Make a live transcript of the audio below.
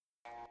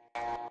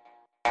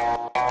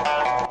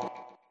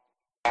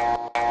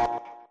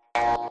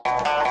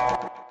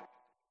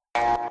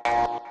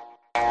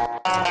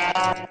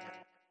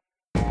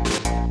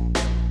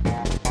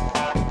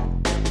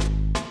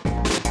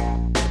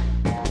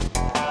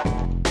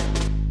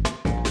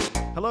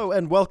Hello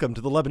and welcome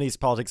to the Lebanese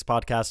Politics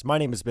Podcast. My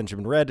name is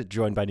Benjamin Red,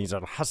 joined by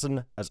Nizar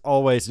Hassan. As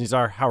always,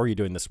 Nizar, how are you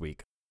doing this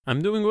week?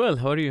 I'm doing well.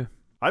 How are you?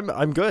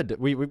 I'm good.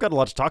 We've got a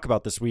lot to talk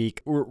about this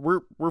week.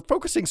 We're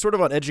focusing sort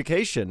of on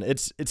education.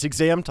 It's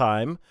exam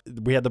time.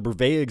 We had the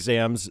brevet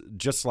exams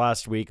just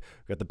last week.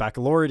 We got the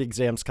baccalaureate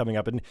exams coming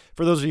up. And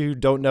for those of you who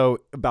don't know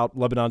about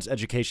Lebanon's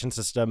education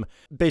system,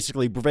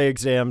 basically brevet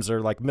exams are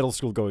like middle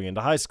school going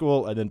into high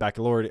school, and then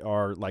baccalaureate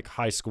are like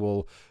high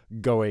school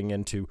going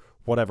into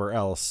whatever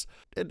else.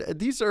 And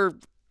these are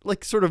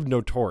like sort of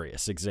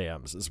notorious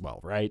exams as well,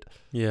 right?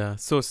 Yeah,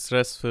 so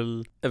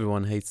stressful.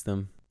 Everyone hates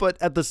them. But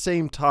at the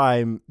same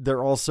time,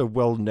 they're also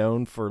well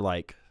known for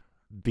like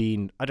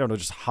being, I don't know,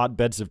 just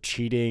hotbeds of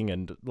cheating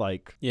and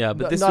like, Yeah,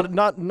 but it's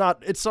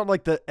not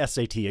like the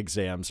SAT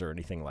exams or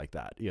anything like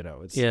that, you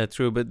know. Yeah,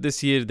 true. But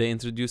this year they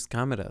introduced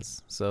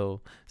cameras,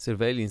 so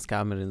surveillance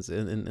cameras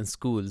in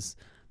schools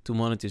to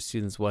monitor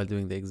students while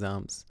doing the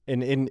exams.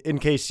 In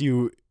case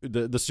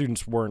the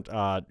students weren't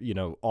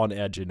on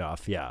edge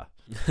enough, yeah.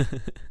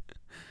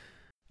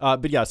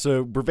 But yeah,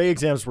 so brevet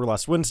exams were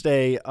last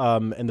Wednesday,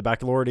 and the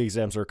baccalaureate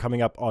exams are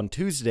coming up on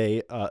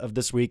Tuesday of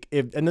this week.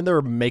 And then there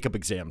are makeup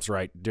exams,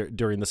 right,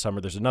 during the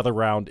summer. There's another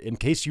round. In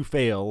case you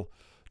fail,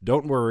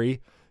 don't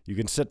worry. You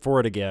can sit for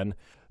it again.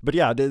 But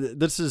yeah,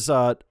 this is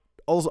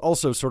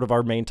also sort of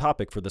our main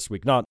topic for this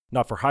week.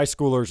 Not for high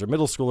schoolers or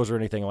middle schoolers or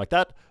anything like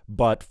that,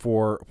 but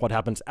for what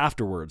happens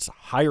afterwards,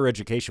 higher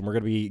education. We're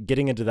going to be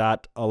getting into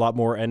that a lot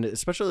more, and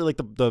especially like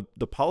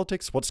the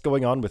politics, what's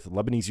going on with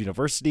Lebanese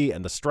University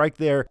and the strike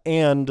there,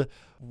 and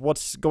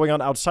what's going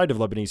on outside of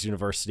Lebanese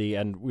University.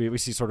 And we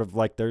see sort of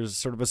like there's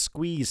sort of a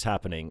squeeze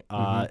happening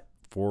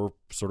for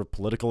sort of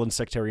political and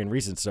sectarian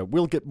reasons. So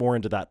we'll get more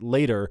into that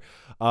later.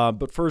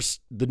 But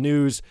first, the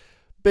news.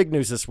 Big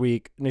news this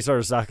week, Nizar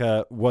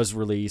Zaka was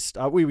released.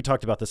 We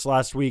talked about this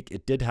last week.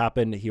 It did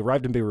happen. He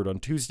arrived in Beirut on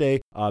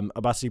Tuesday.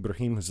 Abbas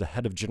Ibrahim, who's the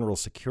head of general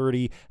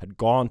security, had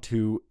gone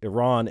to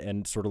Iran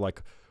and sort of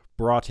like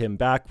brought him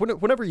back.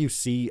 Whenever you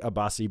see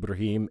Abbas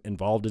Ibrahim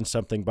involved in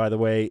something, by the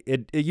way,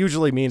 it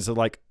usually means that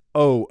like,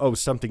 oh,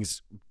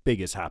 something's big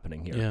is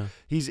happening here. Yeah.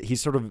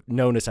 He's sort of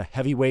known as a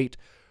heavyweight.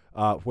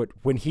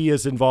 When he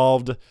is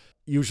involved,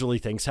 usually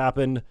things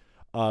happen.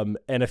 And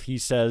if he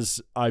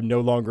says, I'm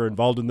no longer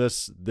involved in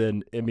this,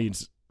 then it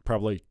means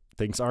probably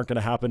things aren't going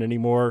to happen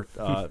anymore.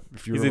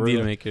 If you He's a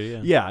deal maker,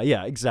 yeah.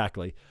 Yeah,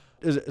 exactly.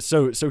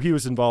 So he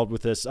was involved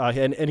with this.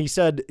 And he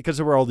said, because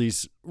there were all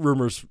these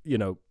rumors,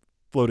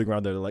 floating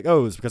around there, like,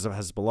 it's because of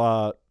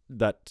Hezbollah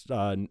that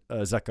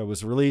Zaka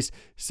was released.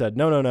 He said,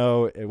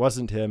 no, it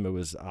wasn't him. It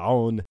was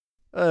Aoun.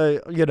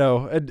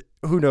 And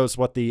who knows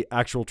what the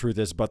actual truth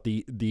is, but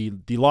the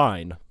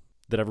line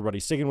that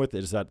everybody's sticking with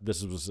is that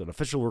this was an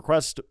official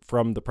request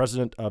from the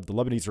president of the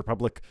Lebanese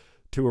Republic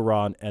to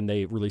Iran, and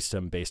they released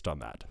him based on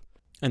that.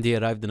 And he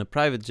arrived in a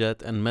private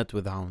jet and met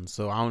with Aoun.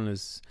 So Aoun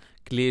is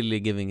clearly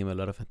giving him a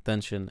lot of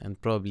attention and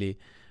probably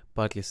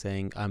partly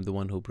saying, I'm the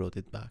one who brought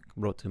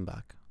him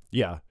back.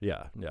 Yeah.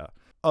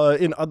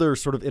 In other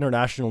sort of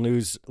international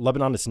news,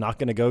 Lebanon is not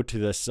going to go to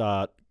this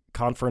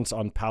conference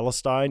on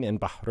Palestine in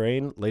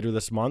Bahrain later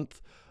this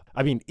month.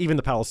 I mean, even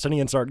the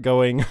Palestinians aren't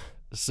going.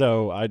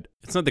 So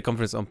it's not the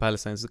conference on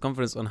Palestine, it's the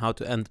conference on how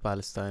to end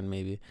Palestine,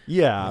 maybe.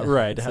 Yeah,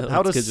 right. So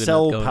how to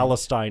sell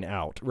Palestine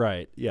out.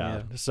 Right.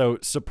 Yeah. So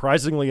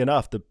surprisingly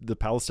enough, the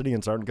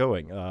Palestinians aren't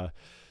going.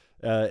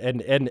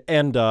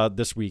 And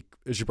this week,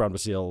 Gibran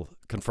Bassil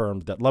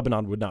confirmed that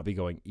Lebanon would not be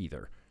going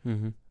either.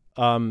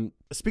 Mm-hmm.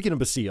 Speaking of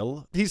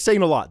Bassil, he's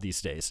saying a lot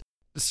these days.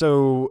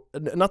 So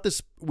not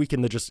this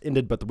weekend that just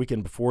ended, but the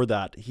weekend before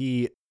that,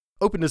 he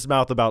opened his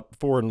mouth about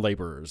foreign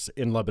laborers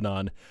in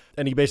Lebanon,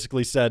 and he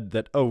basically said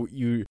that,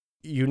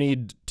 you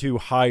need to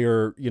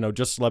hire,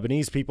 just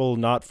Lebanese people,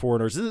 not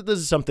foreigners. This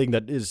is something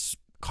that is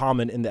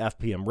common in the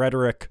FPM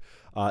rhetoric,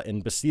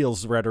 in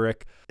Bassil's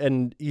rhetoric,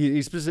 and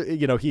he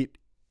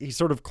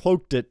sort of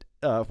cloaked it.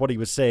 What he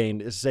was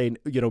saying is saying,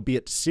 be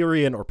it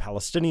Syrian or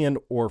Palestinian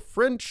or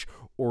French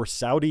or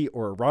Saudi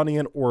or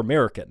Iranian or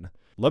American,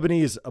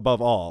 Lebanese above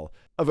all.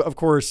 Of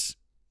course,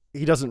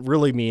 he doesn't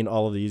really mean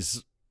all of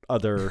these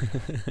other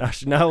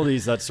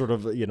nationalities. That's sort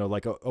of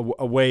like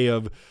a way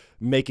of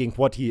making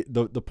what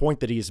the point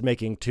that he's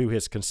making to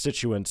his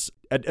constituents.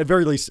 At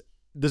very least,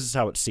 this is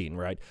how it's seen,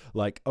 right?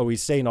 Like,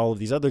 he's saying all of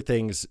these other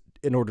things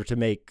in order to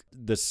make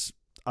this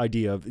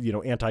idea of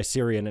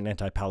anti-Syrian and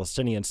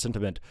anti-Palestinian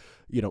sentiment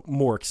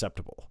more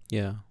acceptable.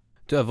 Yeah.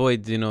 To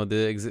avoid,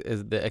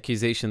 the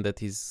accusation that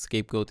he's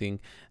scapegoating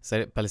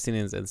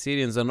Palestinians and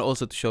Syrians, and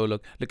also to show,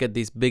 look at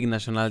these big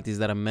nationalities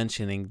that I'm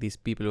mentioning, these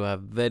people who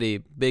have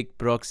very big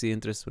proxy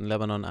interests in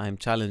Lebanon. I'm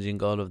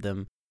challenging all of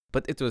them.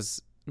 But it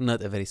was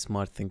not a very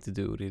smart thing to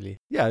do, really.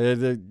 Yeah,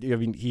 I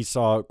mean, he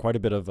saw quite a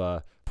bit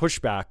of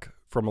pushback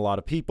from a lot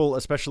of people,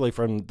 especially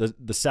from the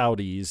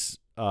Saudis.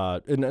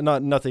 And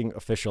nothing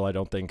official, I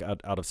don't think,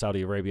 out of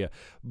Saudi Arabia,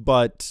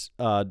 but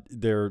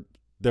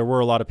there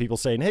were a lot of people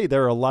saying, hey,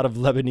 there are a lot of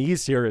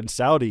Lebanese here in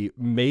Saudi.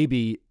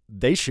 Maybe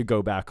they should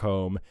go back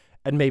home,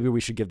 and maybe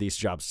we should give these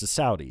jobs to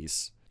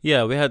Saudis.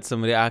 Yeah, we had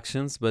some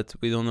reactions, but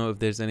we don't know if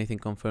there's anything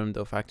confirmed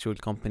of actual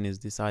companies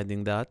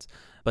deciding that.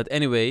 But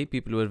anyway,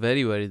 people were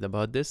very worried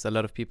about this. A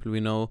lot of people we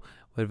know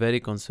were very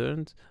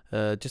concerned,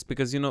 just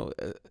because,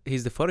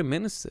 he's the foreign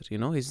minister,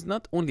 he's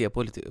not only a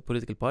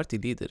political party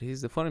leader,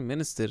 he's the foreign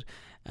minister.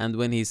 And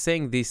when he's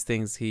saying these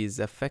things, he's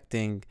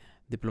affecting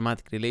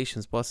diplomatic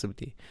relations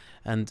possibly.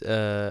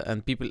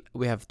 And people,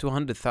 we have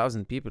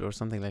 200,000 people or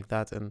something like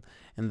that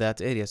in that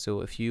area.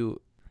 So if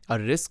you are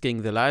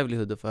risking the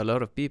livelihood of a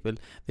lot of people,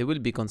 they will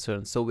be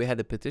concerned. So we had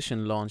a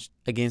petition launched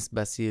against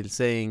Bassil,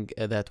 saying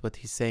that what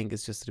he's saying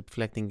is just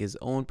reflecting his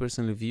own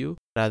personal view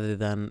rather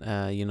than,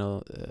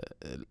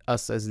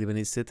 us as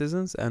Lebanese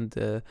citizens.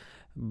 And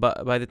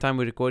by the time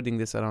we're recording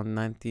this, around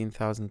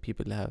 19,000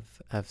 people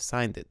have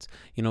signed it.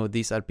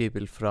 These are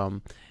people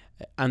from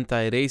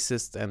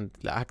anti-racist and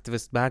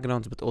activist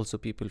backgrounds, but also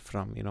people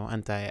from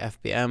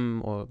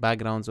anti-FPM or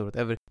backgrounds or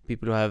whatever,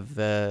 people who have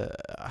a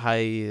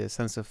high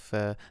sense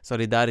of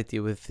solidarity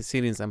with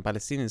Syrians and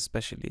Palestinians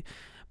especially.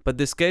 But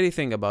the scary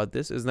thing about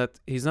this is that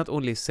he's not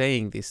only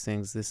saying these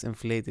things, this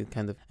inflated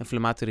kind of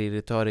inflammatory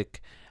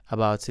rhetoric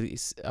about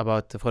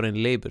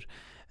foreign labor.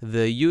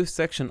 The youth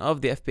section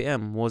of the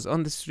FPM was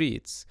on the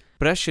streets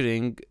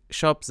pressuring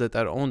shops that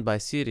are owned by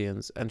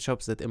Syrians and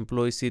shops that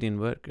employ Syrian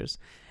workers,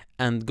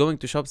 and going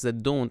to shops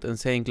that don't and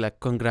saying like,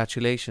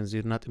 congratulations,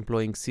 you're not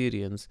employing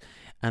Syrians,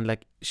 and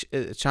like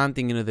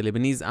chanting the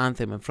Lebanese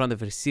anthem in front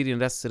of a Syrian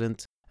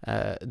restaurant,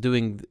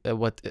 doing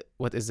what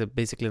is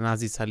basically a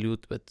Nazi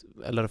salute, but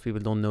a lot of people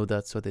don't know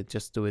that, so they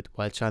just do it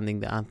while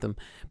chanting the anthem.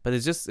 But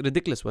it's just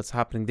ridiculous what's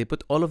happening. They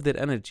put all of their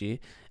energy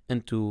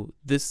into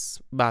this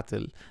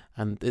battle,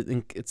 and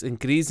it's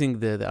increasing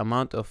the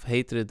amount of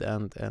hatred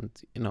and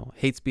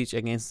hate speech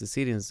against the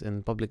Syrians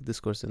in public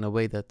discourse in a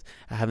way that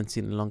I haven't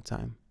seen in a long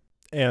time.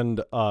 And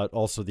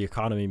also the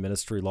economy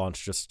ministry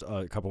launched just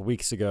a couple of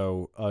weeks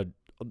ago a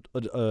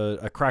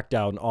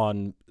crackdown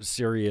on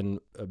Syrian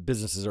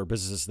businesses or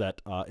businesses that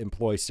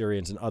employ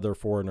Syrians and other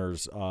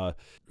foreigners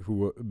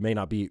who may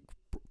not be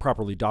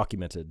properly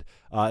documented.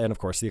 And of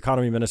course, the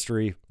economy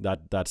ministry,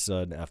 that's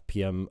an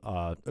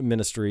FPM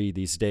ministry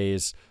these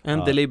days.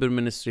 And the labor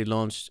ministry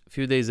launched a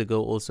few days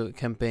ago also a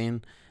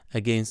campaign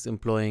against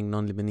employing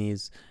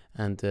non-Lebanese,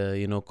 and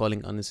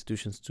calling on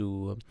institutions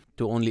to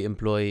only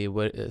employ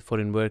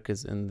foreign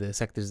workers in the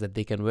sectors that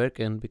they can work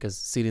in, because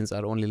Syrians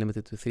are only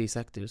limited to 3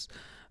 sectors.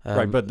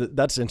 Right, but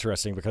that's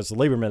interesting because the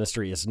labor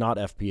ministry is not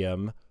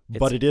FPM,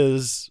 but it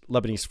is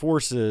Lebanese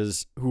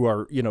forces who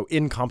are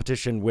in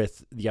competition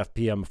with the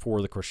FPM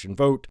for the Christian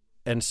vote,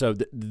 and so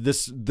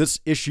this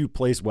issue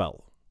plays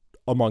well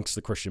amongst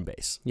the Christian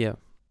base. Yeah.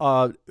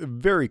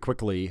 Very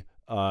quickly,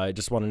 I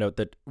just want to note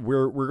that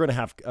we're going to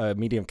have a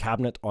meeting of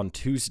cabinet on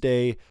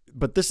Tuesday,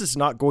 but this is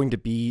not going to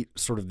be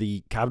sort of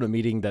the cabinet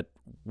meeting that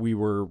we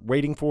were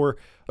waiting for,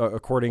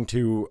 according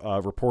to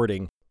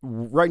reporting.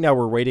 Right now,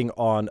 we're waiting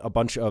on a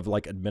bunch of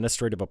like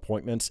administrative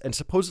appointments, and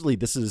supposedly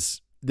this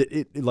is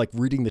like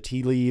reading the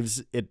tea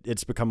leaves.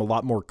 It's become a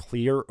lot more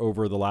clear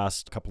over the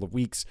last couple of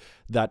weeks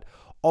that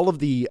all of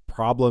the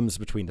problems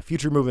between the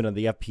Future Movement and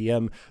the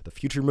FPM, the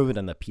Future Movement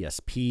and the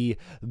PSP,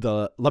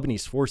 the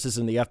Lebanese forces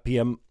and the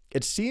FPM,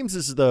 it seems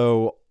as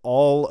though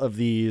all of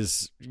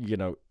these,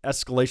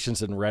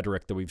 escalations in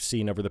rhetoric that we've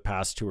seen over the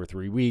past 2 or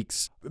 3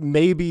 weeks,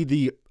 maybe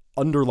the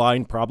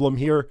underlying problem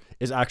here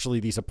is actually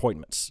these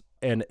appointments.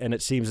 And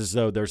it seems as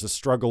though there's a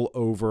struggle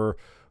over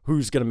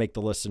who's going to make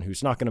the list and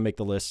who's not going to make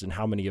the list, and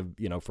how many of,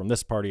 from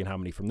this party and how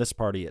many from this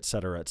party, et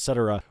cetera, et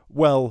cetera.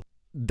 Well,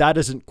 that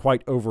isn't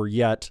quite over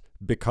yet,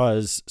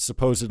 because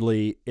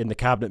supposedly in the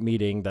cabinet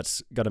meeting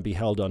that's going to be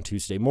held on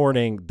Tuesday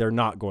morning, they're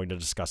not going to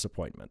discuss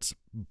appointments.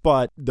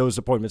 But those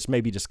appointments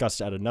may be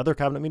discussed at another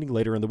cabinet meeting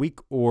later in the week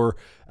or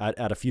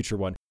at a future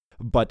one.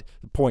 But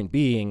the point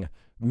being,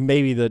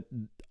 maybe that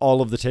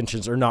all of the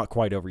tensions are not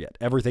quite over yet.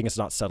 Everything is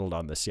not settled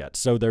on this yet.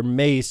 So there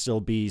may still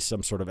be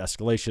some sort of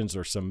escalations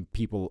or some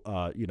people,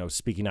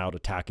 speaking out,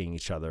 attacking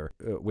each other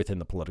within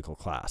the political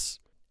class.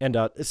 And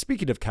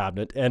speaking of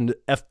cabinet and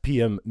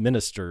FPM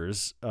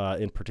ministers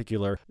in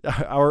particular,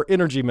 our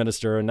energy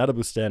minister, Nada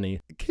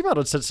Boustany, came out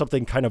and said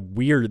something kind of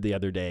weird the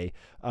other day.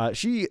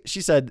 She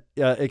said,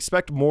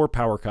 expect more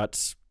power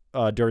cuts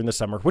during the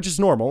summer, which is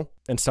normal.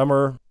 In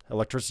summer,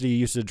 electricity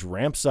usage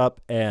ramps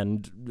up,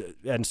 and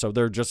so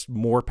there are just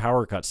more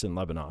power cuts in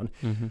Lebanon.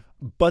 Mm-hmm.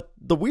 But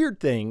the weird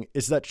thing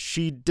is that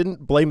she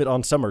didn't blame it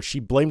on summer. She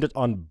blamed it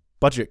on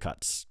budget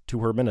cuts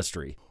to her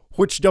ministry,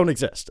 which don't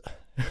exist.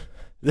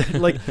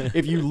 Like,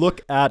 if you look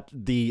at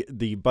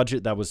the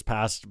budget that was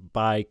passed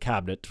by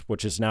cabinet,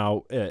 which is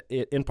now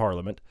in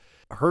parliament,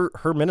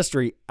 her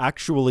ministry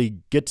actually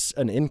gets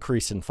an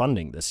increase in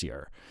funding this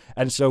year.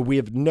 And so we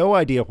have no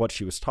idea what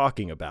she was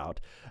talking about.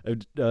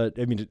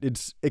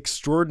 It's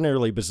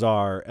extraordinarily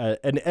bizarre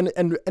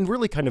and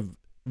really kind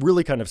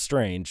of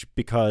strange,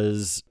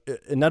 because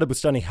Nada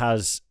Boustany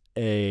has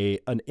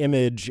an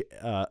image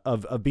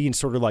of being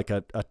sort of like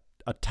a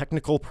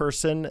technical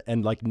person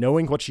and like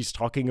knowing what she's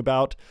talking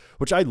about,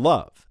 which I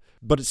love.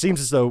 But it seems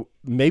as though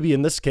maybe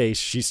in this case,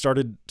 she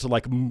started to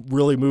like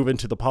really move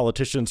into the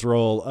politician's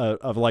role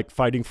of like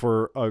fighting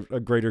for a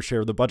greater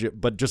share of the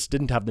budget, but just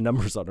didn't have the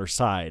numbers on her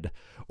side.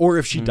 Or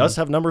if she does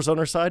have numbers on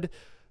her side,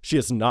 she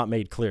has not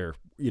made clear,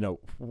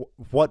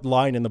 what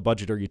line in the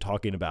budget are you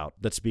talking about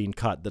that's being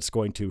cut that's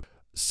going to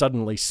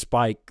suddenly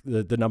spike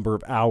the number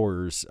of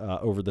hours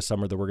over the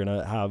summer that we're going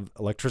to have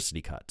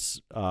electricity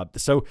cuts.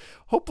 So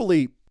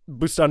hopefully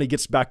Boustany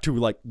gets back to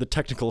like the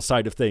technical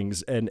side of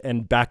things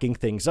and backing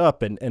things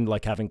up and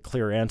like having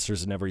clear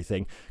answers and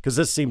everything, because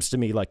this seems to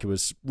me like it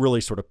was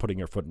really sort of putting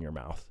your foot in your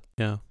mouth.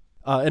 Yeah.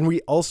 And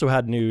we also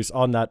had news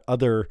on that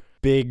other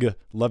big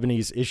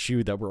Lebanese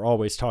issue that we're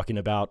always talking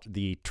about,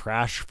 the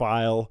trash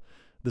file.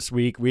 This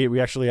week, we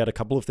actually had a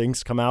couple of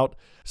things come out.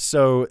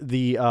 So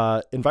the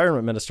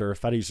Environment Minister,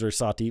 Fadi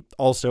Zersati,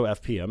 also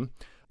FPM,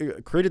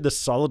 created this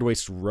solid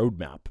waste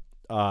roadmap.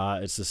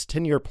 It's this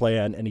 10-year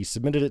plan, and he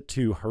submitted it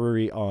to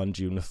Hariri on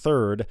June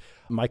 3rd.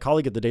 My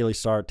colleague at the Daily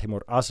Star,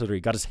 Timur Asari,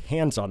 got his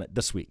hands on it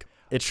this week.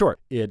 It's short.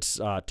 It's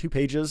 2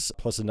 pages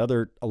plus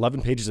another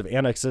 11 pages of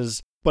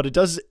annexes, but it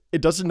does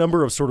a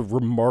number of sort of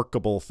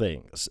remarkable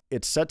things.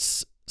 It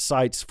sets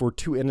sites for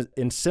 2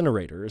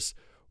 incinerators,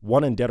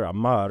 one in Deir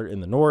Ammar in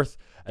the north,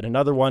 and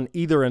another one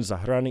either in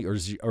Zahrani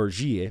or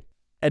Jie.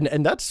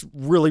 And that's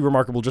really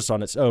remarkable just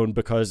on its own,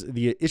 because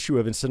the issue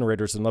of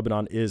incinerators in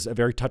Lebanon is a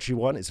very touchy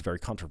one. It's very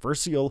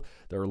controversial.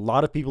 There are a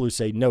lot of people who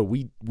say, no,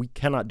 we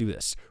cannot do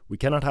this. We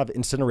cannot have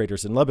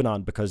incinerators in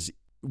Lebanon because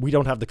we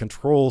don't have the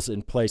controls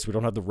in place. We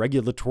don't have the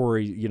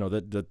regulatory,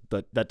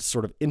 that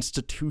sort of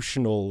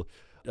institutional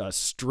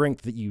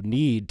strength that you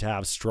need to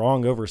have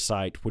strong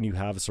oversight when you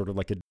have sort of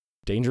like a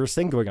dangerous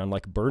thing going on,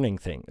 like burning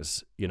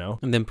things,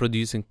 And then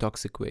producing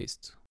toxic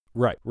waste.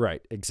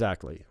 Right,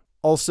 exactly.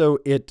 Also,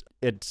 it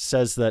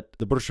says that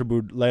the Burj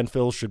Hamoud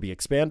landfill should be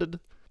expanded,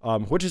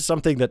 which is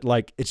something that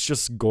like it's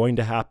just going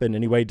to happen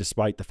anyway,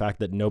 despite the fact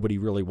that nobody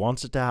really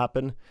wants it to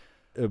happen.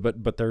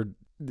 But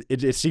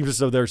it seems as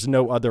though there's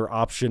no other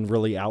option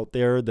really out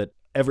there, that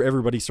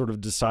everybody sort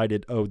of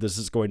decided, oh, this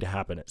is going to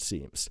happen, it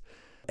seems.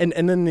 And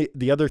then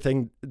the other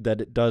thing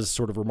that it does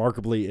sort of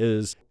remarkably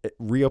is it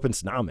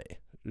reopens Name.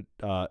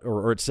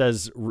 Or it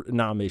says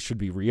Name should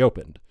be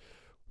reopened,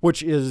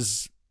 which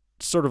is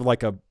sort of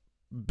like a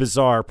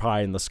bizarre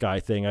pie in the sky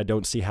thing. I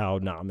don't see how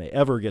Name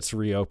ever gets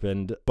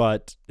reopened,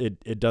 but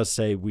it does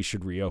say we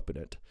should reopen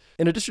it.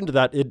 In addition to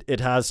that, it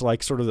has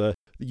like sort of the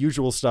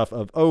usual stuff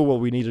of, oh, well,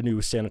 we need a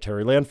new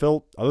sanitary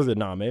landfill other than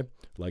Name,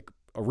 like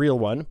a real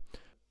one.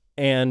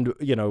 And,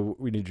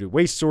 we need to do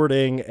waste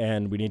sorting,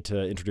 and we need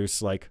to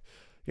introduce like,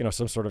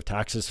 some sort of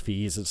taxes,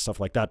 fees, and stuff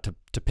like that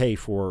to pay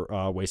for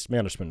waste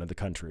management in the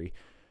country.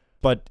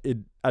 But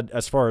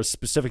as far as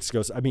specifics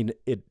goes, I mean,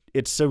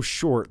 it's so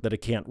short that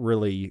it can't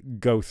really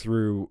go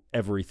through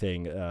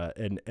everything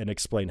and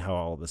explain how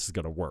all of this is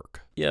going to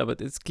work. Yeah,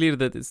 but it's clear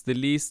that it's the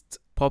least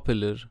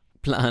popular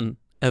plan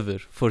ever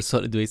for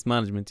solid waste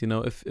management.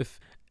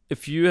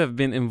 If you have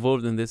been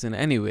involved in this in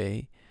any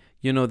way,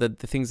 you know that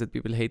the things that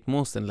people hate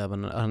most in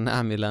Lebanon are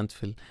Naame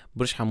landfill,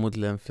 Burj Hamoud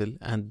landfill,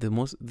 and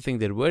the thing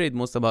they're worried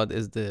most about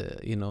is the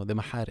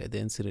mahare, the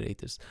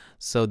incinerators.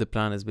 So the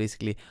plan is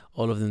basically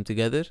all of them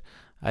together.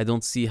 I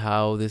don't see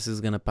how this is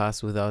going to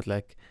pass without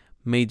like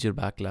major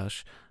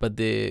backlash. But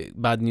the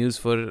bad news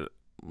for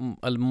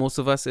most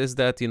of us is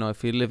that,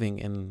 if you're living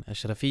in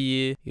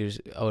Ashrafiyya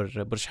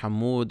or Burj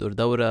Hamoud or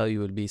Dawra,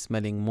 you will be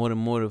smelling more and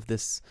more of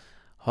this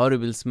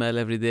horrible smell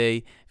every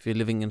day. If you're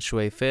living in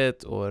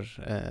Shuwaifat or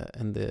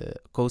in the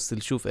coastal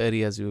Shuf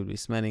areas, you will be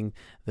smelling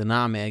the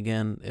Naame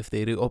again if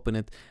they reopen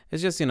it.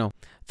 It's just,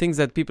 things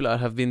that people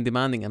have been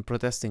demanding and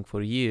protesting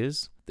for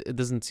years. It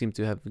doesn't seem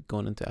to have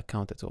gone into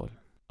account at all.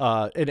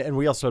 And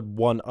we also had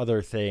one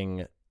other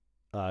thing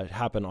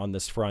happen on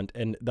this front,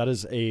 and that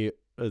is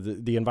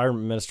the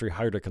Environment Ministry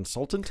hired a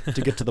consultant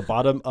to get to the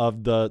bottom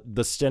of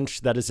the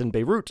stench that is in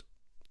Beirut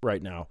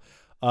right now.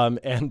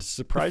 And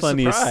surprise,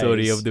 funniest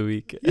story of the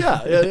week.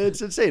 Yeah,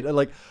 it's insane.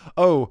 Like,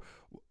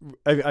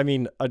 I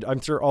mean,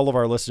 I'm sure all of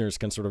our listeners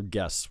can sort of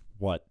guess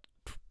what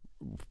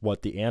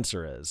the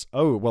answer is.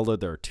 Oh, well,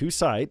 there are 2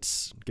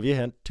 sites. I'll give you a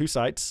hint, 2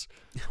 sites.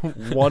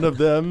 One of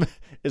them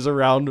is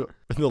around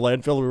the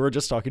landfill we were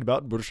just talking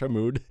about, Burj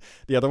Hamoud.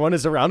 The other one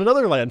is around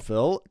another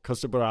landfill,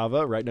 Costa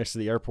Brava, right next to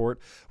the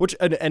airport. Which,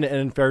 and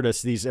in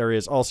fairness, these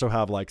areas also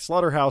have like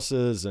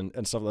slaughterhouses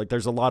and stuff like.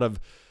 There's a lot of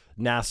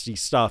nasty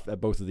stuff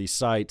at both of these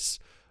sites,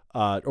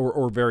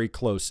 or very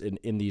close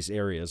in these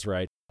areas,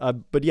 right?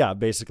 But yeah,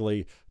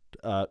 basically,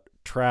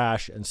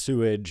 trash and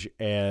sewage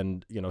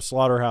and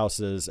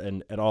slaughterhouses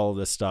and all of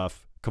this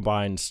stuff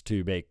combines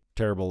to make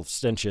terrible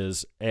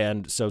stenches.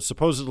 And so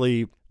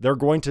supposedly they're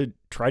going to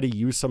try to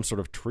use some sort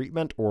of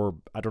treatment, or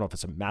I don't know if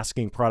it's a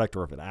masking product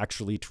or if it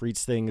actually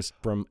treats things,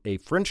 from a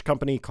French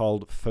company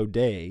called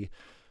Faudet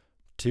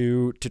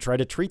to try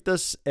to treat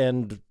this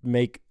and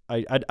make,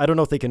 I don't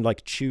know if they can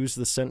like choose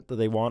the scent that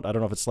they want. I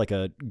don't know if it's like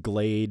a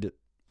Glade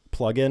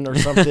plug-in or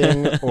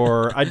something,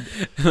 or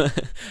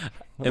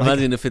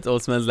imagine if it all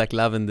smells like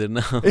lavender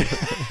now.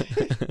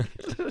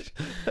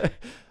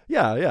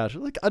 Yeah.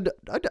 Like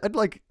I'd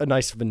like a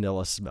nice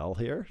vanilla smell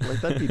here.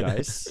 Like that'd be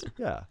nice.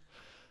 Yeah.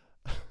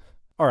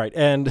 All right,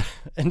 and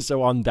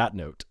so on that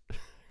note,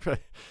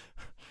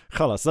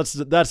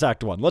 Khalas, that's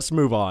Act 1. Let's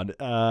move on.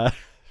 Our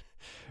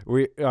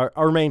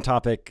main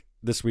topic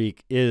this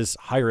week is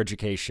higher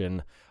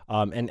education,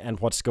 and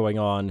what's going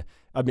on.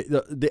 I mean,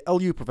 the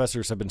LU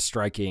professors have been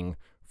striking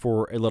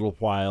for a little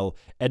while,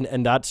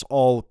 and that's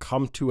all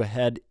come to a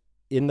head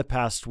in the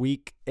past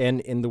week and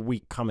in the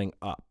week coming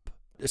up.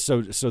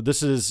 So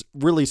this is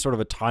really sort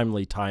of a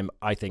timely time,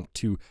 I think,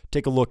 to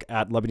take a look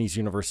at Lebanese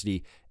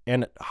University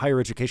and higher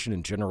education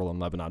in general in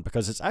Lebanon,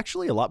 because it's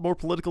actually a lot more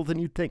political than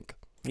you'd think.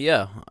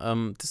 Yeah.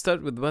 To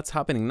start with what's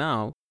happening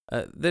now,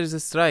 there's a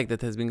strike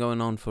that has been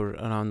going on for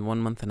around 1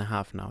 month and a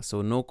half now.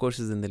 So no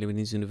courses in the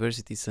Lebanese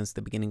University since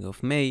the beginning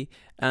of May,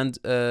 and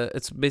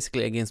it's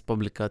basically against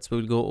public cuts.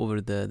 We'll go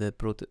over the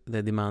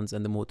demands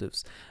and the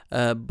motives,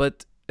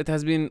 but it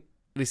has been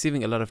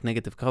receiving a lot of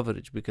negative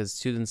coverage because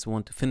students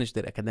want to finish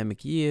their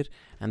academic year,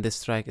 and this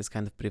strike is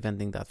kind of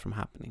preventing that from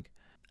happening.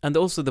 And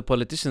also the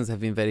politicians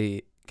have been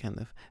very kind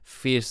of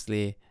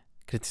fiercely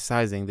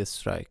criticizing this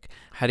strike.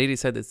 Hariri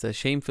said it's a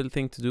shameful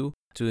thing to do,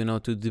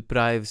 to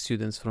deprive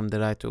students from the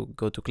right to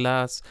go to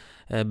class.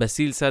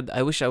 Basile said,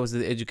 I wish I was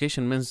the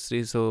education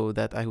ministry so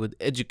that I would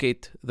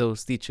educate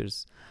those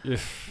teachers.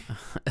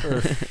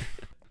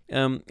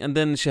 And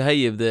then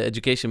Shahayib, the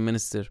education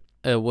minister,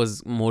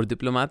 was more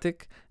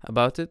diplomatic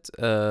about it.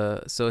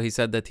 So he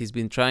said that he's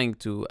been trying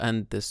to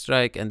end the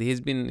strike, and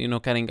he's been,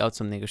 carrying out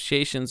some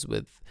negotiations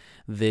with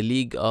the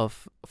League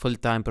of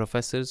Full-Time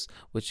Professors,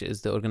 which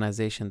is the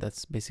organization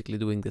that's basically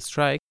doing the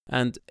strike,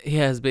 and he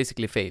has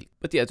basically failed.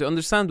 But yeah, to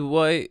understand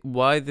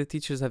why the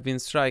teachers have been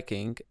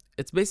striking,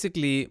 it's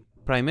basically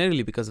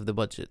primarily because of the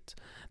budget.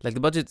 Like,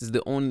 the budget is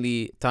the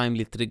only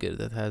timely trigger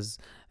that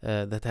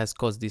has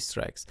caused these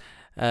strikes.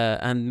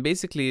 And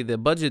basically the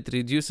budget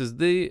reduces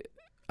the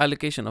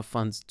allocation of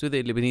funds to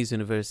the Lebanese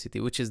University,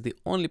 which is the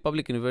only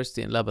public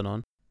university in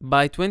Lebanon,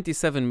 by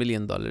 $27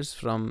 million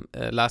from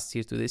last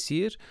year to this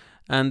year.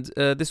 And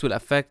this will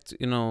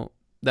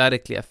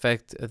directly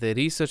affect the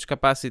research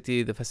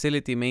capacity, the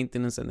facility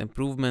maintenance and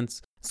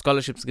improvements,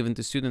 scholarships given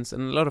to students,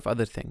 and a lot of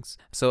other things.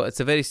 So it's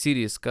a very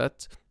serious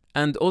cut.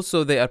 And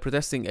also they are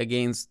protesting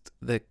against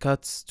the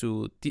cuts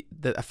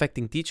that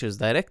affecting teachers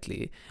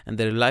directly and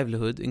their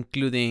livelihood,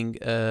 including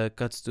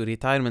cuts to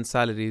retirement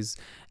salaries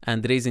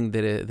and raising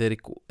the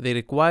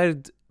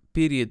required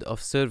period of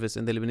service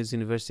in the Lebanese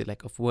University,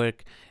 like of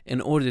work,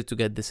 in order to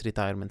get this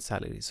retirement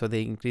salary. So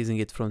they're increasing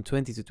it from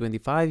 20 to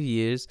 25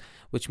 years,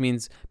 which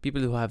means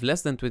people who have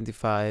less than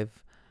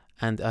 25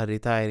 and are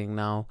retiring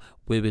now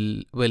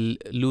will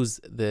lose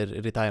their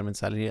retirement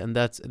salary. And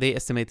they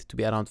estimate it to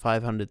be around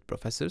 500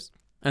 professors.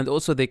 And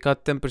also they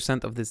cut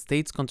 10% of the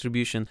state's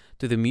contribution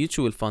to the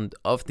mutual fund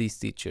of these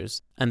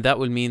teachers. And that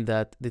will mean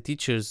that the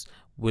teachers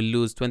will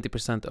lose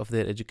 20% of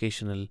their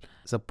educational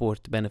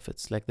support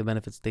benefits, like the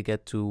benefits they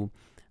get to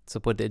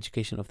support the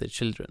education of their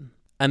children.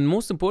 And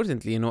most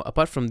importantly,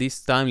 apart from these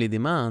timely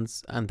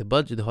demands and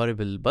the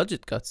horrible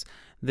budget cuts,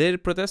 they're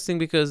protesting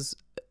because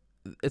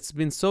it's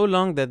been so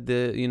long that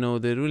the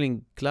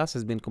ruling class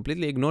has been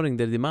completely ignoring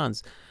their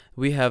demands.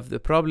 We have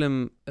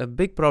a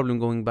big problem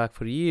going back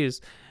for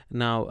years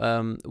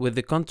now with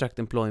the contract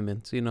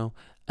employment.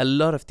 A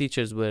lot of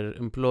teachers were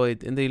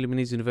employed in the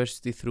Lebanese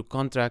University through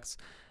contracts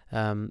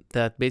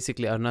that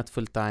basically are not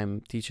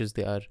full-time teachers.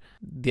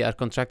 They are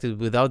contracted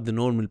without the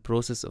normal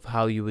process of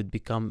how you would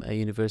become a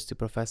university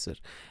professor.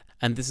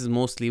 And this is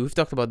mostly, we've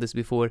talked about this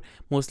before,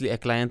 mostly a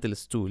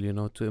clientelist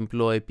tool, to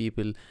employ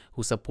people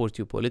who support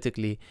you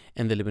politically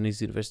in the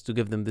Lebanese University to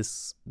give them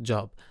this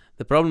job.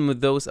 The problem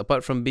with those,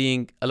 apart from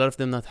being a lot of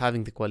them not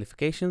having the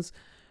qualifications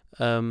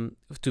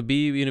to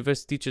be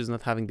university teachers,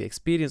 not having the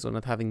experience or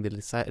not having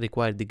the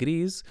required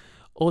degrees,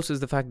 also is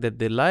the fact that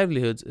their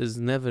livelihoods is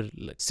never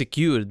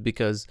secured,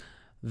 because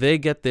they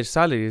get their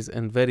salaries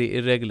in very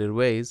irregular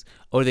ways,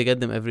 or they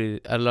get them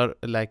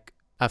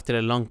after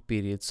a long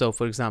period. So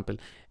for example,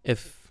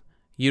 if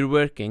you're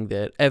working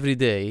there every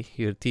day,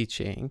 you're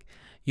teaching,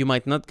 you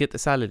might not get a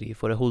salary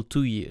for a whole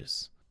 2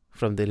 years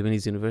from the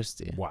Lebanese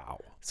University. Wow.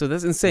 So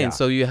that's insane. Yeah.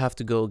 So you have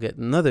to go get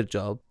another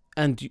job,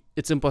 and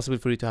it's impossible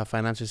for you to have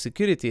financial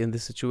security in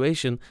this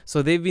situation.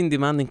 So they've been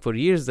demanding for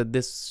years that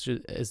this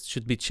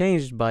should be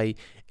changed by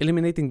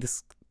eliminating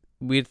this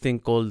weird thing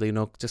called,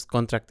 just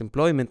contract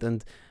employment,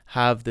 and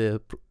have a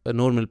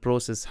normal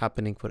process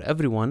happening for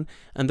everyone.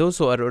 And those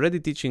who are already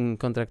teaching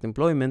contract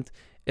employment,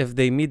 if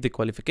they meet the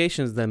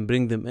qualifications, then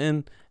bring them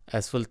in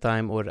as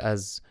full-time or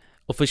as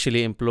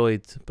officially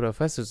employed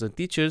professors and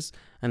teachers.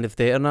 And if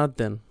they are not,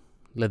 then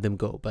let them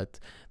go. But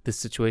this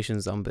situation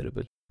is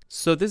unbearable.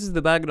 So this is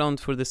the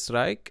background for the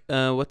strike.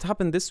 What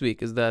happened last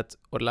week is that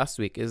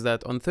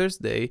on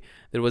Thursday,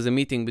 there was a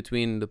meeting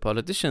between the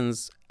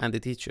politicians and the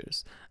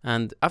teachers.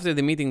 And after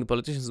the meeting, the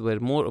politicians were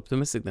more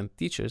optimistic than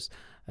teachers.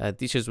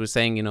 Teachers were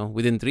saying,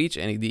 we didn't reach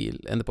any deal.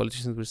 And the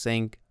politicians were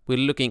saying, we're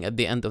looking at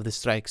the end of the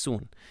strike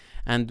soon.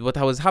 And what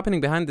was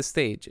happening behind the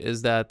stage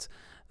is that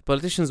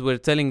politicians were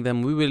telling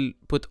them, we will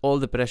put all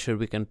the pressure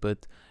we can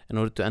put in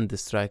order to end the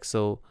strike.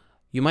 So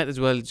you might as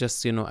well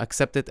just,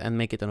 accept it and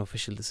make it an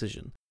official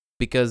decision.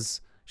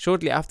 Because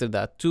shortly after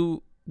that,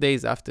 2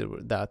 days after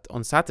that,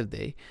 on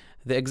Saturday,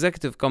 the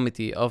executive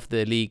committee of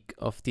the League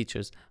of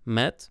Teachers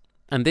met,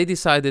 and they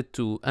decided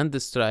to end the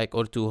strike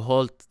or to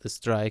halt the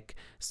strike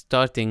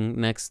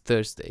starting next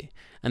Thursday.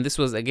 And this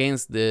was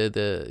against the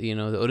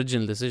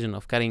original decision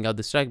of carrying out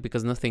the strike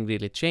because nothing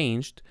really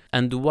changed.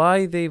 And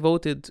why they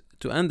voted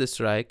to end the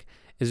strike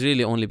is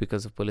really only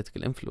because of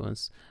political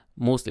influence,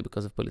 mostly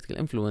because of political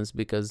influence,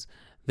 because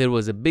there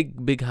was a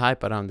big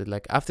hype around it.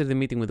 Like after the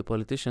meeting with the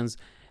politicians,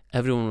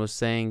 everyone was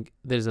saying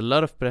there's a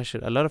lot of pressure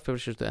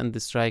to end the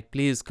strike.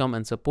 Please come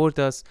and support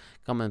us,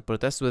 come and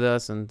protest with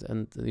us,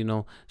 and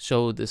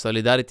show the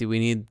solidarity we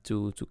need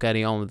to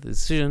carry on with the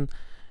decision.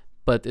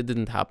 But it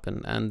didn't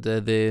happen. And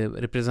the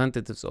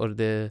representatives or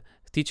the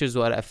teachers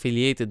who are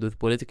affiliated with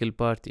political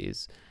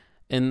parties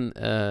in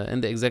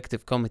the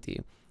executive committee,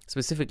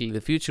 specifically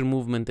the Future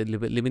Movement, the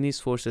Lebanese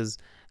Forces,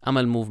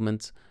 Amal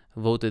Movement,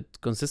 voted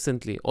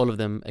consistently, all of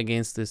them,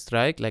 against the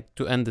strike, like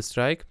to end the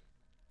strike,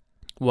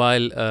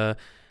 while the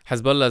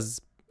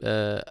Hezbollah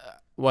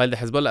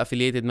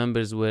affiliated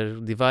members were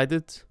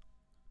divided,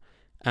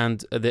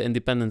 and the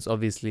independents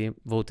obviously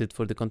voted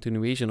for the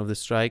continuation of the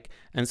strike,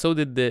 and so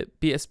did the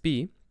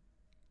PSP,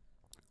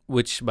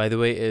 which, by the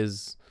way,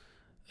 has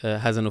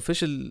an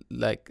official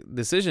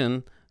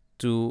decision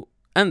to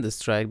end the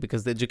strike,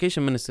 because the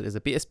education minister is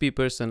a PSP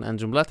person, and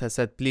Jumblat has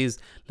said, please,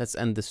 let's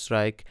end the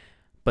strike,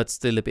 but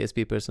still the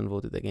PSP person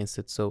voted against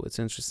it. So it's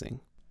interesting.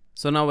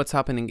 So now what's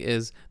happening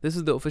is, this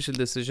is the official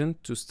decision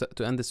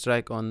to end the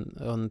strike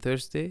on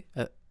Thursday,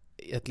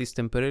 at least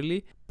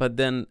temporarily. But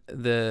then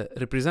the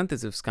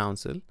Representatives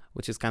Council,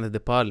 which is kind of the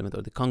parliament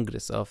or the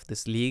Congress of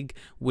this league,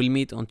 will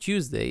meet on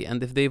Tuesday.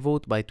 And if they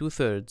vote by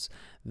 2/3,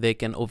 they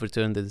can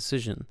overturn the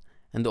decision.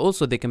 And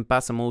also they can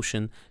pass a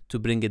motion to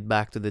bring it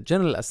back to the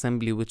General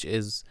Assembly, which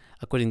is,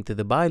 according to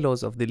the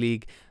bylaws of the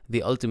league,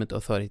 the ultimate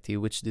authority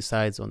which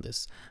decides on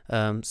this.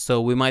 So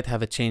we might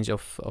have a change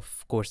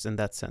of course in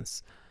that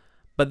sense.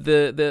 But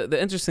the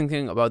interesting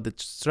thing about the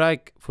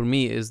strike for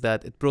me is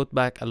that it brought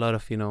back a lot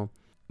of,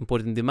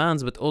 important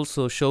demands, but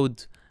also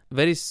showed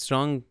very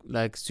strong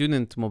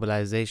student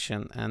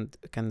mobilization and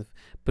kind of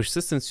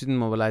persistent student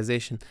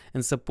mobilization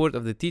in support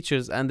of the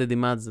teachers and the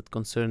demands that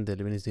concern the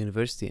Lebanese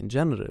University in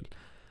general.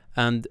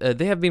 And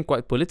they have been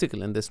quite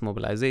political in this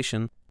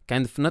mobilization,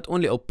 kind of not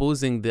only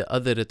opposing the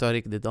other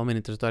rhetoric, the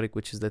dominant rhetoric,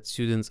 which is that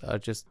students are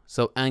just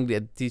so angry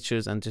at the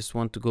teachers and just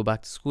want to go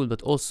back to school,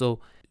 but also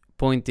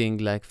pointing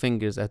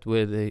fingers at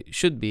where they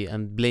should be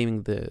and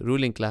blaming the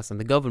ruling class and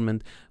the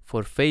government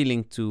for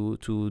failing to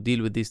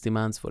deal with these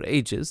demands for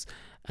ages,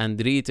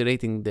 and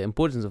reiterating the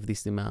importance of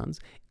these demands,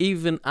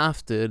 even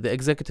after the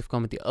executive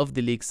committee of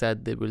the league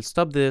said they will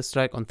stop the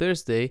strike on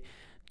Thursday.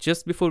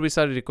 Just before we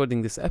started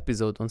recording this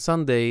episode on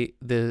Sunday,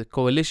 the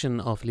coalition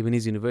of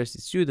Lebanese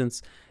university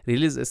students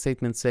released a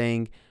statement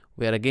saying,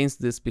 we are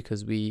against this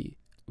because we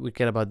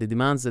care about the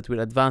demands that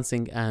we're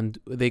advancing, and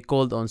they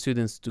called on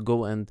students to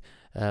go and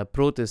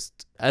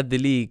protest at the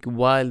league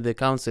while the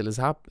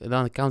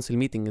council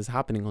meeting is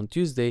happening on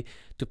Tuesday,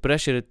 to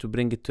pressure it to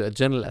bring it to a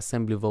General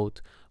Assembly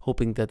vote,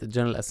 hoping that the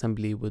General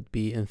Assembly would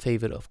be in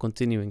favor of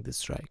continuing the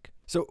strike.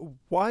 So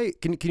why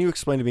can you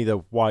explain to me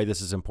though why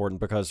this is important?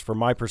 Because from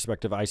my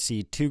perspective, I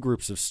see two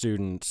groups of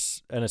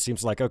students, and it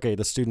seems like, okay,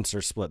 the students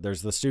are split.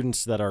 There's the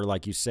students that are,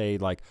 like you say,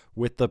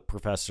 with the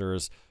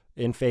professors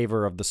in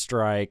favor of the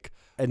strike,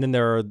 and then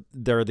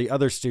there are the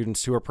other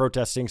students who are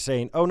protesting,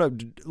 saying, oh no,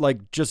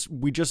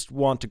 we just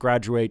want to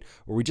graduate,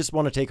 or we just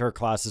want to take our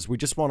classes, we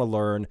just want to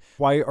learn.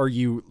 Why are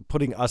you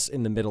putting us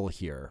in the middle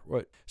here?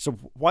 So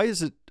why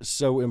is it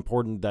so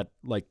important that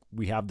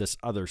we have this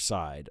other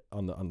side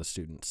on the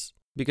students?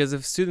 Because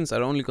if students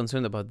are only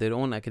concerned about their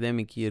own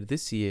academic year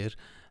this year,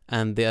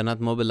 and they are not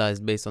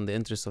mobilized based on the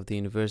interests of the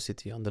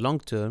university on the long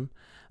term,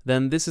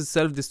 then this is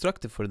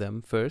self-destructive for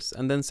them, first.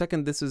 And then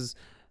second, this is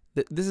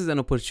an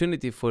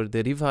opportunity for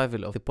the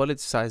revival of the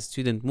politicized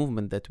student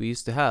movement that we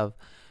used to have,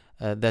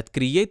 that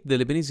created the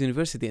Lebanese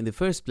University in the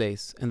first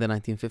place in the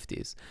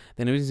 1950s.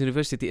 The Lebanese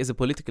University is a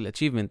political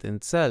achievement in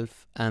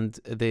itself, and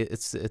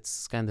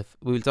it's kind of,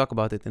 we will talk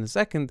about it in a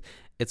second,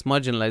 its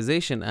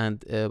marginalization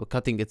and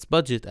cutting its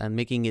budget and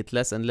making it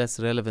less and less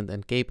relevant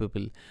and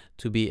capable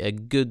to be a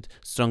good,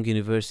 strong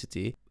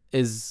university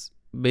is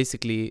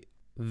basically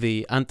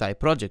the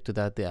anti-project to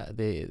that.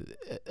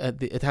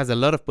 It has a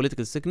lot of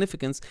political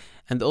significance,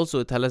 and also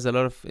it has a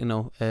lot of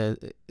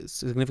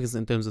significance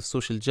in terms of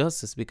social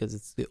justice, because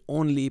it's the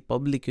only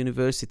public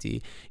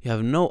university. You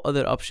have no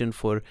other option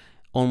for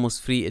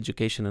almost free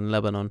education in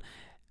Lebanon,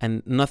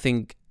 and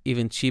nothing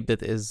even cheap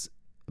that is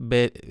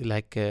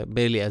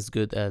barely as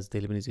good as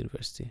the Lebanese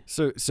University.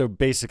 So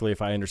basically,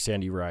 if I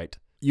understand you right,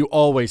 you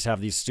always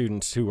have these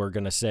students who are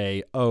going to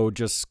say, oh,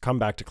 just come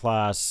back to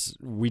class,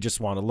 we just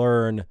want to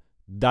learn.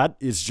 That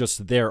is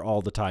just there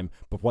all the time.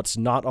 But what's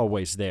not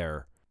always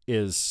there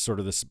is sort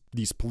of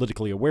these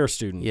politically aware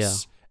students. Yeah.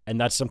 And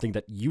that's something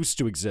that used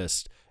to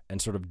exist.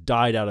 and sort of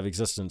died out of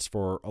existence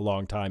for a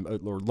long time,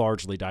 or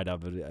largely died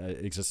out of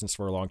existence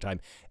for a long time,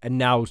 and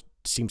now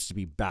seems to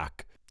be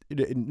back.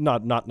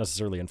 Not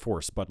necessarily in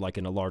force, but like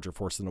in a larger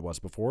force than it was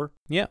before.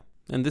 Yeah,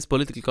 and this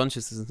political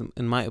consciousness,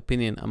 in my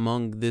opinion,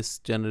 among this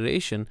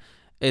generation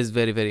is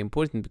very, very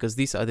important, because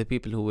these are the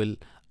people who will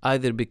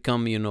either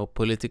become,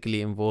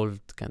 politically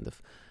involved kind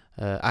of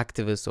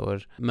activists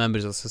or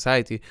members of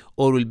society,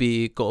 or will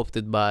be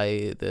co-opted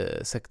by the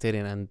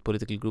sectarian and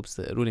political groups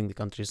that are ruling the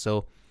country.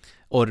 So,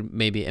 or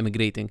maybe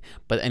emigrating.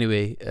 But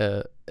anyway,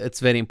 it's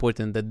very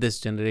important that this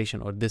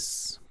generation or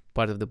this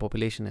part of the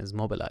population is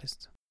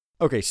mobilized.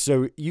 Okay,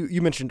 so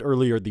you mentioned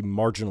earlier the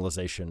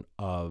marginalization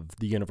of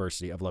the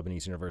University of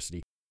Lebanese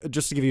University.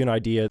 Just to give you an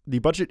idea, the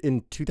budget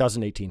in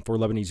 2018 for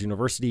Lebanese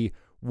University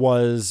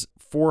was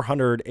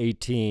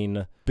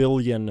 418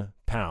 billion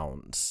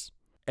pounds.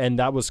 And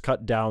that was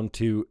cut down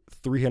to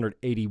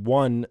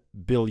 381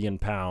 billion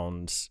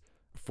pounds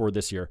for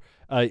this year.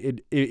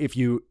 If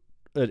you,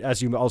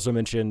 as you also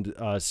mentioned,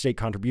 state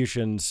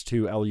contributions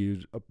to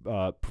LU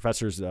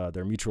professors,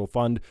 their mutual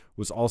fund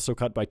was also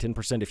cut by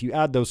 10%. If you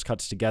add those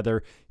cuts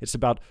together, it's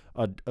about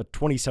a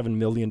 $27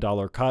 million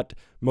cut,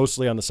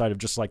 mostly on the side of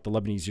just like the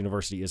Lebanese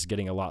University is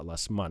getting a lot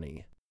less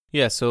money.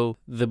 Yeah, so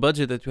the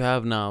budget that we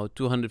have now,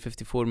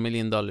 $254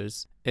 million,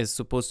 is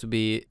supposed to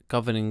be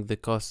covering the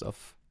cost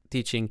of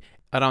teaching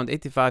around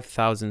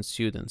 85,000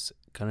 students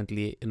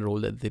currently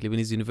enrolled at the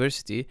Lebanese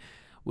University,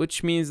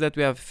 which means that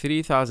we have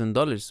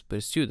 $3,000 per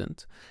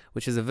student,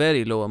 which is a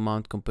very low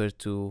amount compared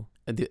to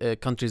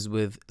countries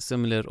with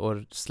similar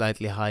or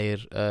slightly higher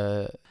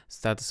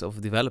status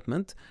of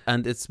development.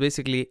 And it's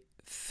basically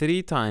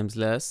 3 times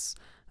less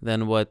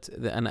than what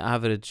an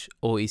average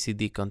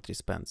OECD country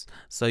spends.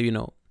 So,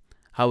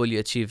 how will you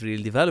achieve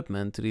real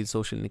development, real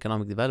social and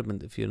economic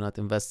development, if you're not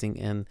investing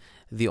in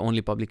the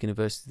only public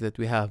university that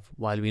we have?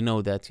 While we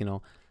know that,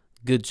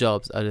 good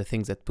jobs are the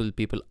things that pull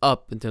people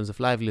up in terms of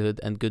livelihood,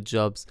 and good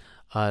jobs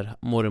are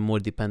more and more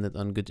dependent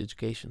on good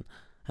education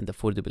and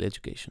affordable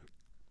education.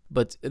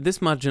 But this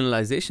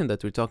marginalization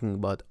that we're talking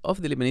about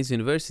of the Lebanese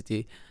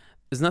University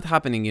is not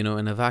happening, in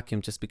a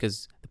vacuum just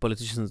because the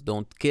politicians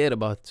don't care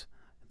about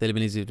the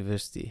Lebanese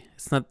University.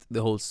 It's not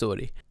the whole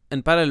story.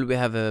 In parallel, we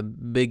have a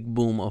big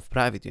boom of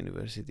private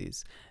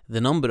universities.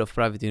 The number of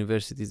private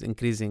universities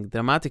increasing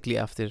dramatically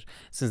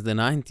since the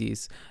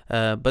 90s,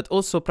 but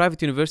also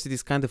private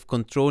universities kind of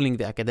controlling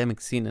the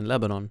academic scene in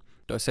Lebanon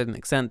to a certain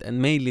extent,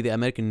 and mainly the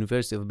American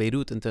University of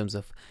Beirut in terms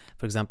of,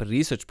 for example,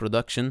 research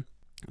production.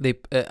 The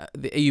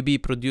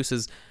AUB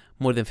produces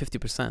more than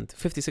 50%,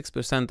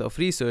 56% of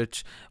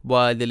research,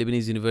 while the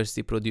Lebanese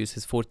University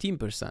produces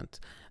 14%.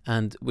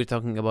 And we're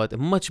talking about a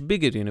much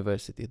bigger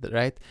university,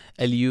 right?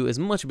 LU is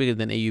much bigger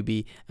than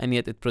AUB, and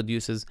yet it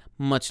produces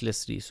much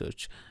less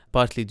research,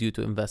 partly due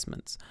to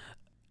investments.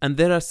 And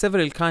there are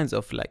several kinds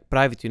of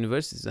private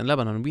universities in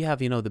Lebanon. We have,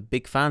 the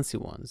big fancy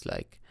ones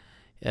like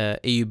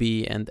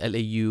AUB and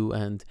LAU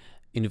and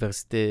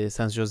Université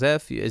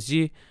Saint-Joseph,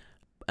 USG,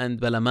 and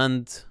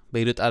Balamand,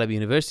 Beirut Arab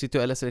University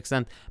to a lesser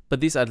extent. But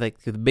these are the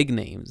big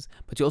names.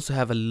 But you also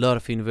have a lot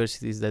of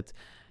universities that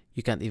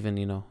you can't even,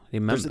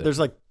 remember.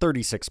 There's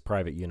 36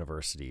 private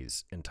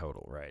universities in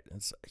total, right?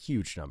 It's a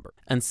huge number.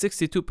 And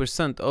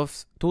 62%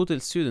 of total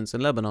students in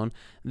Lebanon,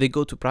 they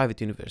go to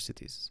private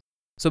universities.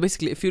 So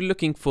basically, if you're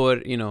looking for,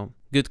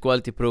 good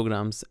quality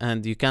programs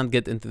and you can't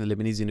get into the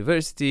Lebanese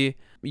University,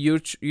 you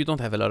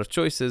don't have a lot of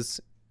choices.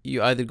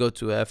 You either go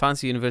to a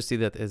fancy university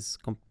that is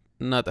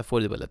not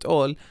affordable at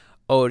all,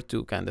 or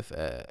to kind of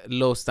a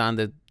low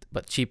standard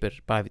but cheaper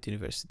private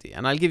university.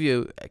 And I'll give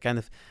you kind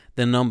of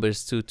the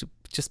numbers to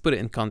just put it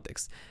in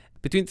context.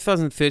 Between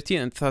 2013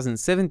 and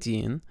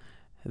 2017,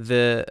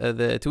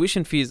 the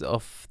tuition fees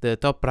of the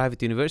top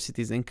private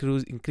universities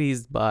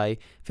increased by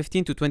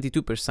 15 to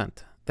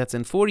 22%. That's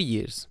in 4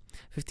 years,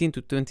 15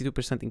 to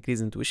 22%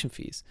 increase in tuition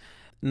fees.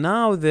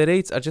 Now the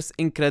rates are just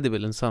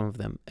incredible in some of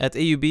them. At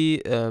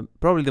AUB,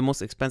 probably the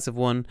most expensive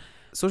one,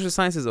 social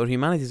sciences or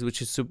humanities,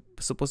 which is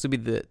supposed to be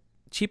the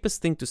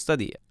cheapest thing to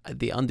study at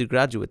the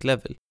undergraduate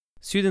level.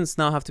 Students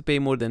now have to pay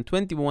more than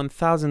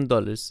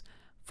 $21,000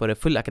 for a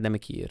full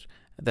academic year.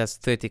 That's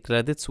 30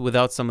 credits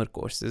without summer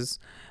courses.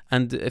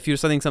 And if you're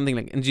studying something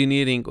like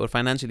engineering or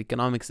financial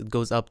economics, it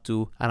goes up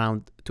to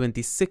around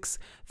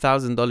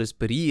 $26,000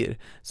 per year.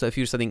 So if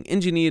you're studying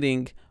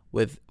engineering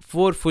with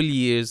 4 full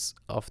years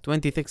of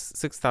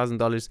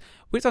 $26,000,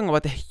 we're talking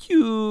about a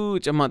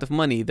huge amount of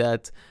money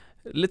that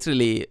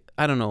literally,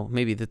 I don't know,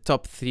 maybe the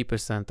top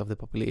 3% of the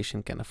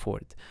population can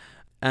afford.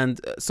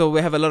 And so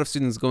we have a lot of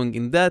students going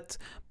in debt,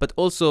 but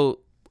also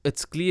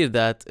it's clear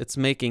that it's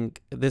making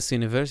this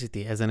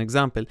university, as an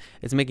example,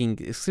 it's making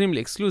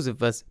extremely exclusive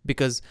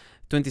because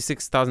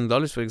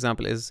 $26,000, for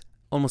example, is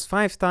almost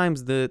 5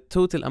 times the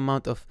total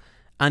amount of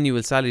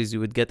annual salaries you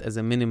would get as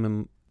a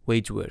minimum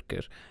wage worker.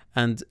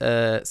 And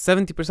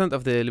 70%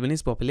 of the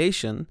Lebanese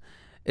population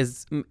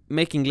is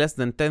making less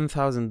than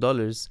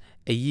 $10,000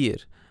 a year.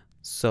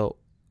 So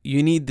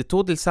you need the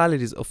total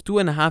salaries of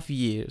 2.5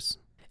 years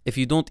if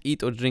you don't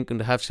eat or drink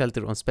and have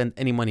shelter or spend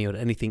any money or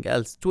anything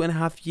else,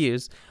 2.5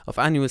 years of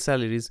annual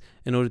salaries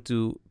in order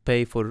to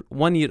pay for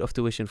 1 year of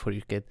tuition for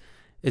your kid.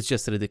 It's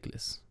just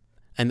ridiculous.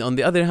 And on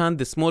the other hand,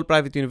 the small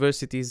private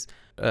universities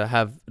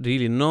have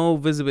really no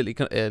visible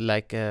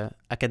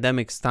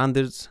academic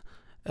standards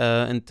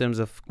in terms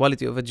of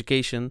quality of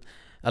education.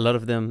 A lot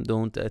of them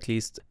don't, at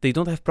least. They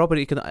don't have proper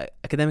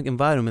academic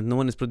environment. No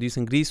one is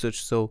producing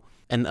research. So,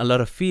 in a lot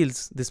of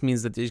fields, this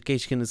means that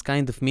education is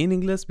kind of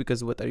meaningless,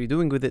 because what are you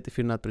doing with it if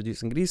you're not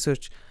producing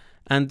research?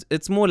 And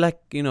it's more like,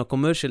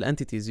 commercial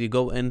entities. You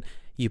go in,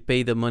 you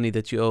pay the money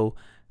that you owe,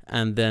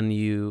 and then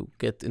you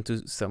get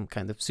into some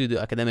kind of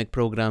pseudo-academic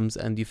programs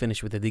and you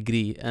finish with a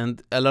degree.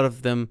 And a lot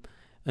of them,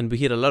 and we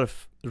hear a lot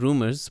of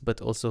rumors, but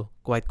also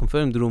quite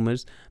confirmed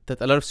rumors, that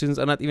a lot of students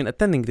are not even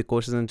attending the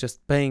courses and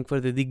just paying for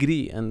the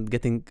degree and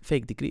getting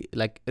fake degree,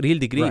 like real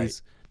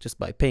degrees, just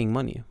by paying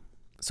money.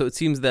 So it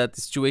seems that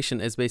the situation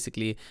is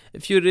basically,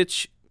 if you're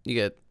rich, you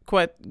get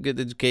quite good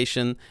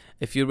education.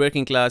 If you're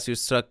working class, you're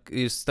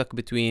stuck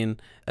between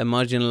a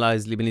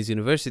marginalized Lebanese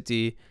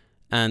university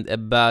and a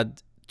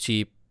bad,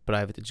 cheap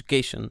private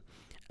education.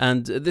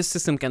 And this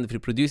system kind of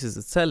reproduces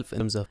itself in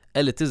terms of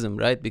elitism,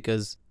 right?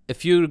 Because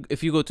if you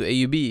go to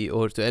AUB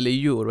or to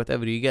LAU or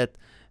whatever, you get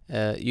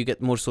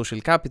more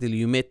social capital.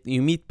 You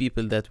meet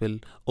people that will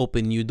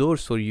open new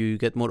doors for you. You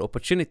get more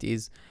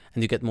opportunities,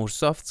 and you get more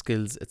soft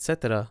skills,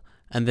 etc.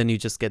 And then you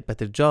just get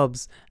better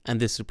jobs, and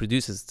this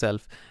reproduces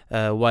itself.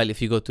 While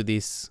if you go to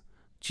these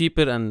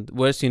cheaper and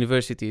worse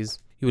universities,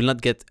 you will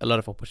not get a lot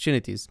of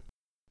opportunities.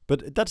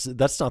 But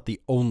that's not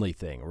the only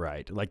thing,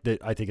 right? Like,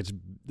 I think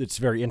it's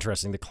very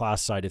interesting, the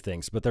class side of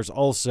things. But there's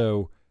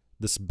also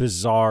this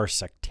bizarre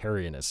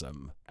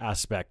sectarianism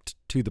aspect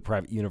to the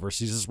private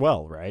universities as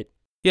well, right?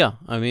 Yeah,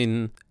 I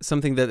mean,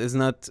 something that is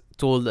not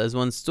told as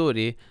one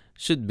story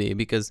should be,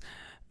 because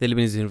the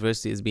Lebanese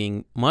university is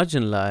being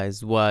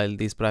marginalized while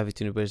these private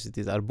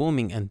universities are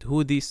booming. And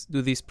who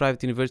do these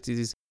private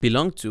universities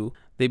belong to?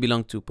 They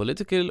belong to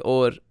political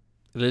or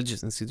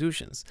religious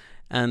institutions.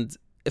 And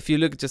if you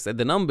look just at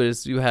the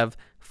numbers, you have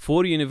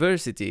 4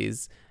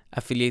 universities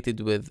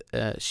affiliated with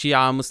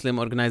Shia Muslim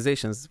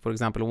organizations. For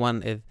example,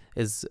 one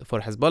is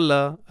for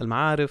Hezbollah,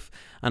 Al-Ma'arif.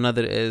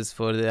 Another is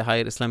for the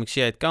Higher Islamic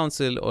Shiite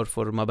Council, or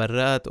for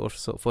Mabarrat, or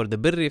for the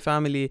Birri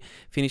family,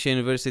 Phoenicia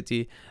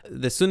University.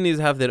 The Sunnis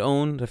have their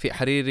own, Rafiq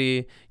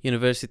Hariri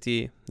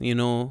University,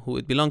 who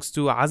it belongs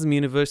to, Azm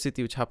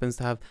University, which happens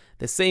to have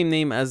the same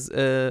name as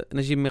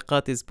Najib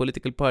Miqati's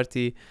political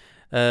party.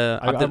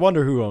 I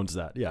wonder who owns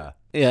that. Yeah.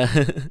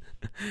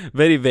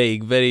 Very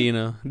vague, very,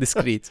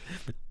 discreet.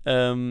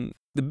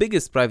 The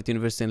biggest private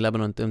university in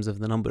Lebanon in terms of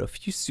the number of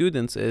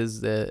students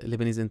is the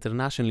Lebanese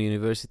International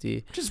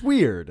University. Which is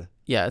weird.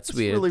 Yeah, it's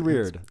weird. Really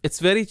weird.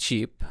 It's very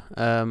cheap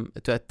to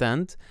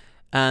attend.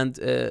 And,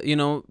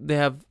 they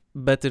have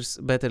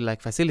better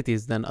like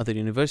facilities than other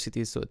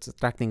universities. So it's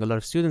attracting a lot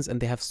of students, and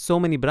they have so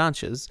many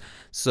branches.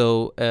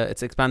 So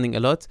it's expanding a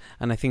lot.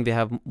 And I think they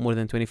have more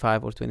than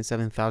 25 or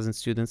 27,000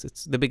 students.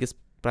 It's the biggest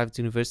private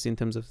university in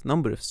terms of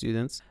number of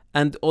students.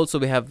 And also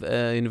we have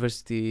a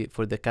university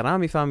for the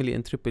Karami family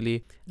in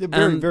Tripoli.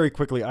 Very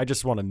quickly, I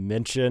just want to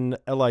mention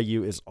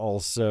LIU is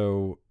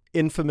also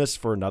infamous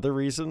for another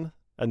reason,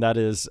 and that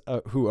is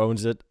who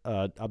owns it,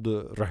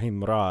 Abdul Rahim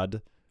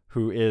Murad,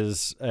 who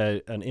is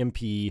an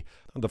MP,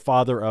 the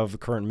father of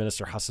current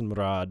minister Hassan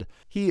Murad.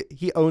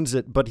 He owns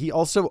it, but he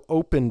also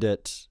opened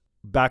it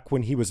back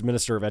when he was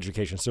Minister of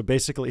Education. So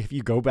basically, if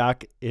you go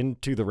back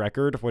into the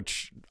record,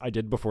 which I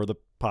did before the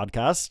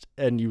podcast,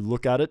 and you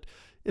look at it,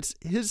 it's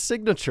his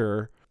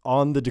signature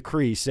on the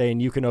decree saying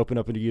you can open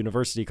up a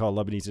university called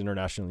Lebanese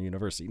International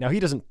University. Now, he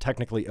doesn't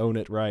technically own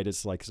it, right?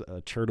 It's like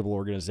a charitable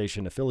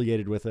organization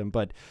affiliated with him,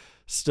 but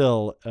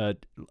still...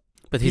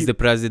 But he's the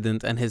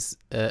president, and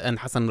and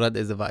Hassan Murad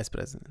is the vice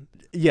president.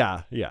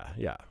 Yeah.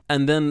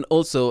 And then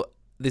also,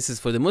 this is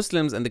for the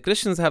Muslims, and the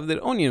Christians have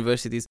their own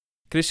universities.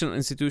 Christian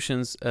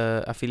institutions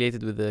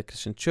affiliated with the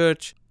Christian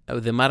Church,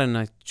 with the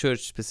Maronite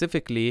Church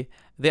specifically,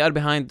 they are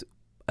behind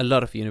a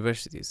lot of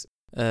universities.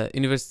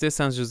 Université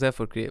Saint-Joseph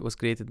was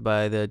created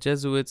by the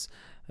Jesuits.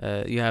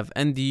 You have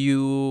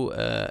NDU,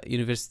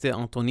 Université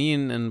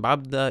Antonine in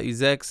Babda,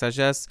 Isaac,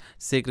 Sagesse,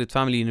 Sacred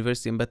Family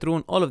University in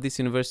Batroun. All of these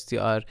universities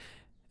are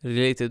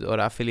related or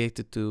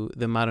affiliated to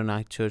the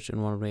Maronite Church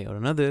in one way or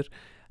another.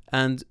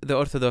 And the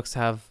Orthodox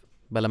have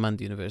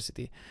Balamand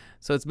University.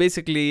 So it's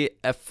basically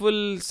a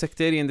full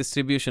sectarian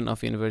distribution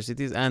of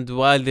universities. And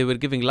while they were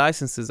giving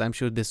licenses, I'm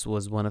sure this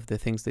was one of the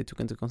things they took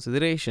into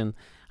consideration,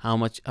 how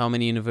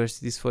many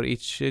universities for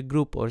each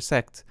group or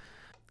sect.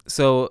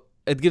 So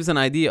it gives an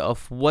idea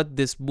of what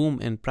this boom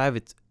in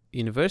private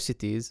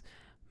universities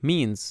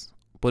means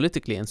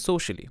politically and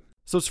socially.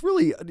 So it's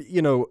really,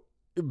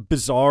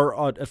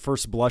 bizarre at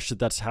first blush that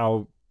that's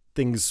how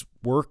things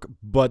work,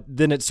 but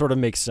then it sort of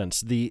makes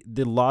sense. The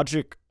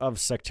logic of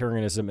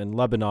sectarianism in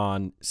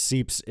Lebanon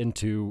seeps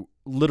into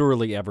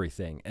literally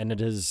everything, and it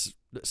has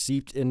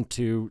seeped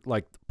into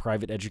like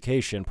private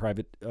education,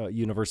 private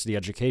university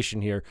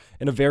education here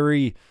in a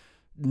very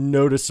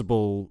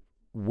noticeable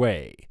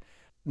way.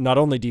 not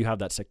only do you have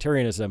that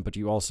sectarianism, but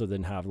you also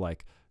then have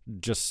like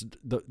just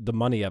the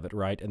money of it,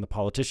 right? And the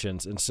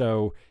politicians. And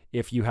so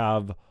if you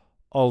have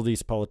all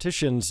these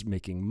politicians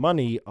making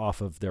money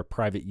off of their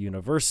private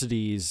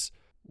universities,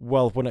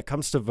 well, when it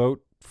comes to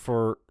vote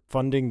for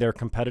funding their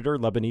competitor,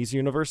 Lebanese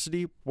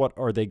University, what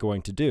are they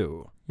going to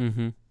do?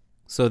 Mm-hmm.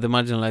 So the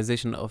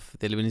marginalization of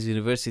the Lebanese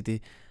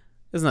University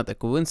is not a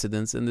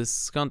coincidence in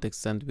this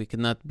context, and we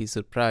cannot be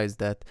surprised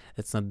that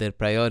it's not their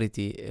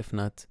priority, if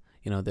not,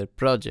 their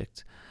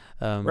project.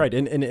 Right,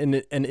 and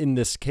in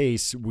this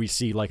case, we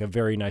see like a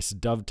very nice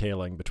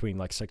dovetailing between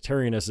like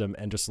sectarianism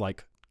and just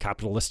like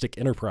capitalistic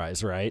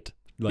enterprise, right?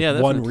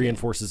 Like one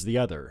reinforces the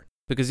other.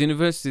 Because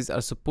universities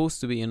are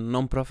supposed to be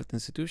non-profit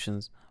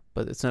institutions,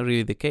 but it's not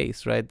really the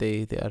case, right?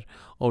 They are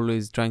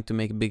always trying to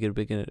make bigger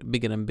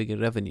and bigger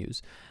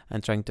revenues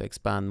and trying to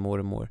expand more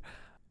and more.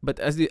 But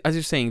as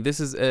you're saying, this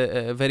is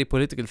a very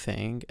political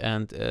thing,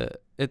 and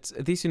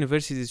these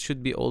universities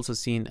should be also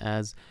seen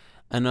as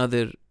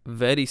another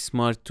very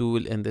smart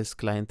tool in this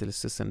clientelist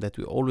system that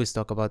we always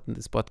talk about in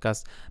this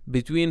podcast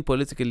between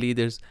political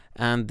leaders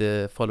and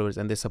the followers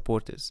and the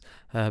supporters.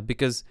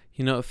 Because,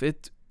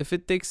 if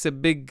it takes a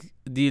big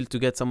deal to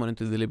get someone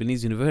into the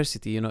Lebanese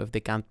university, if they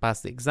can't pass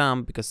the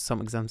exam, because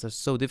some exams are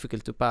so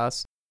difficult to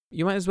pass,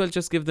 you might as well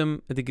just give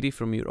them a degree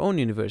from your own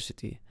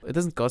university. It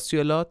doesn't cost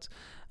you a lot,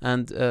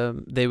 and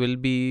they will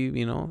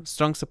be,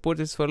 strong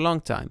supporters for a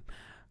long time.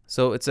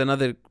 So it's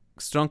another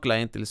strong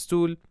clientelist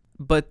tool.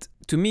 But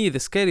to me, the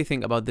scary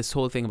thing about this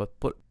whole thing about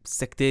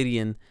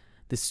sectarian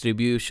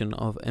distribution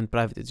in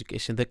private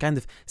education, the kind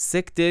of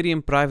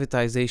sectarian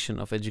privatization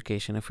of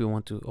education, if we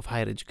want to, of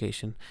higher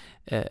education,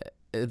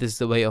 this is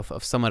the way of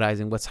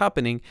summarizing what's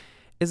happening,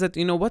 is that,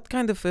 what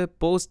kind of a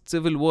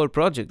post-Civil War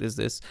project is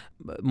this?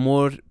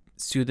 More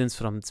students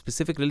from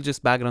specific religious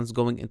backgrounds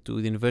going into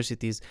the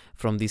universities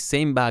from these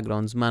same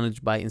backgrounds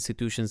managed by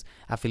institutions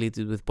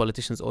affiliated with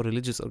politicians or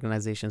religious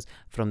organizations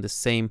from the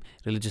same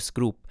religious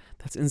group.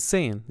 That's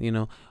insane.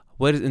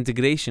 Where is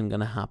integration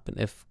going to happen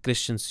if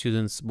Christian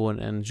students born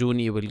in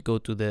Juni will go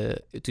to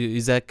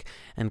Izak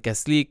and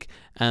Kaslik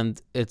and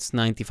it's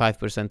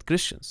 95%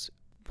 Christians?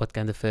 What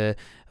kind of a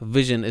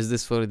vision is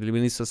this for the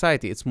Lebanese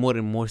society? It's more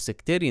and more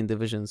sectarian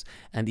divisions,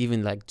 and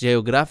even like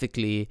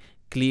geographically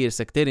clear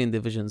sectarian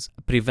divisions,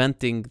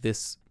 preventing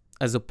this,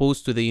 as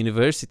opposed to the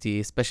university,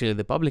 especially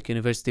the public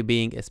university,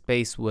 being a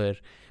space where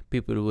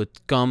people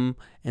would come,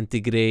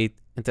 integrate,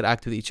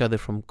 interact with each other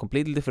from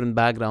completely different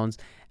backgrounds,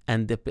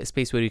 and a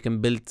space where you can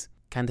build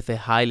kind of a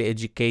highly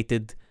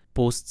educated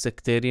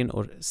post-sectarian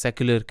or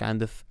secular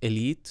kind of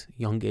elite,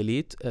 young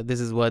elite.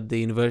 This is what the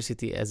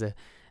university as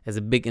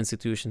a big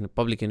institution, the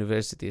public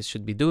universities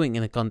should be doing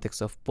in a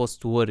context of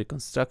post-war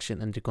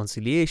reconstruction and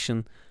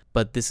reconciliation.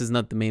 But this is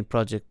not the main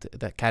project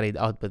that carried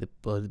out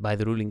by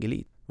the ruling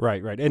elite.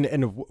 Right.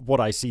 And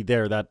what I see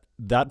there,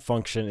 that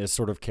function is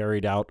sort of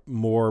carried out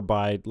more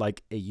by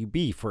like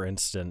AUB, for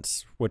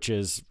instance, which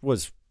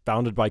was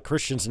founded by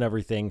Christians and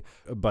everything,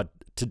 but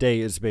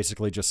today is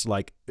basically just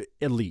like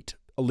elite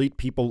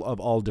people of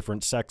all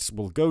different sects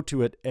will go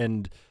to it,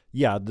 and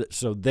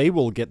so they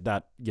will get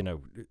that,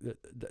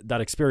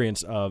 that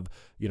experience of,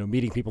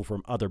 meeting people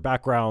from other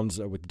backgrounds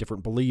with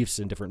different beliefs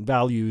and different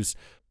values.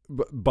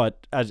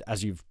 But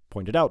as you've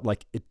pointed out,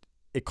 like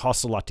it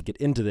costs a lot to get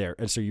into there.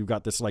 And so you've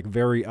got this like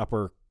very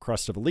upper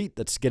crust of elite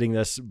that's getting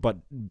this, but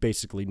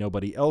basically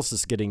nobody else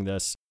is getting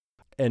this.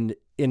 And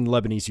in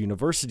Lebanese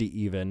University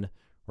even,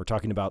 we're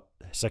talking about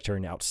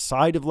sectarian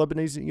outside of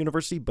Lebanese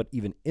University, but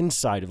even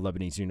inside of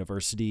Lebanese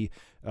University,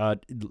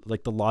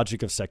 like the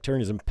logic of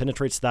sectarianism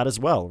penetrates that as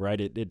well,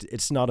 right?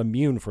 It's not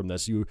immune from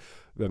this.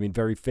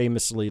 Very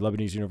famously,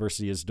 Lebanese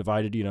University is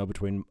divided,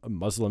 between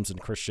Muslims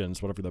and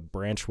Christians, whatever the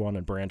branch 1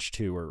 and branch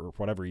 2 or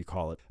whatever you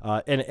call it.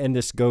 And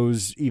this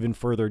goes even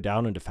further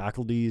down into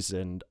faculties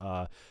and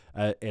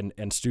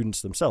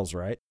students themselves,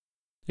 right?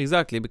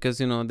 Exactly, because,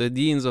 the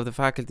deans of the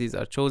faculties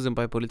are chosen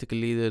by political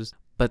leaders,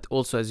 but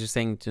also, as you're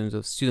saying, in terms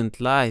of student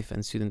life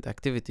and student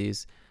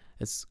activities,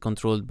 it's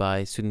controlled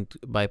by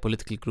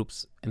political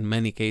groups in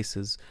many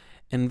cases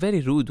in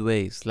very rude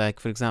ways. Like,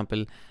 for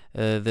example,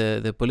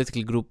 the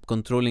political group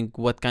controlling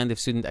what kind of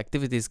student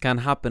activities can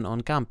happen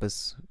on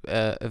campus.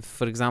 If,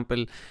 for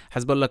example,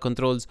 Hezbollah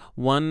controls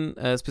one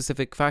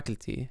specific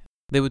faculty,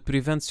 they would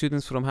prevent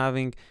students from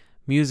having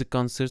music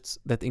concerts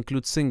that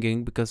include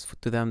singing because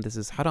to them this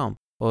is haram.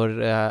 Or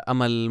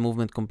Amal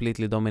movement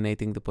completely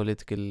dominating the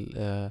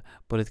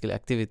political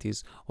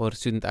activities, or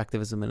student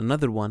activism in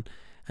another one.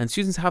 And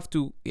students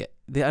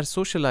they are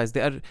socialized,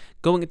 they are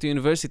going into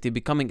university,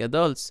 becoming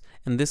adults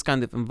in this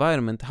kind of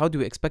environment. How do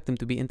we expect them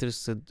to be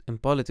interested in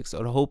politics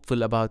or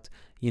hopeful about,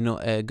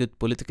 a good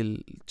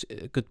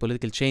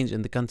political change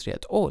in the country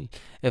at all?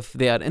 If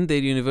they are in their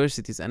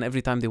universities and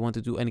every time they want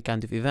to do any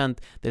kind of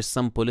event, there's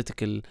some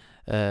political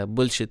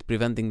bullshit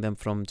preventing them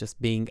from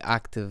just being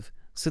active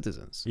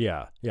citizens.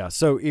 Yeah.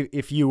 So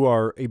if you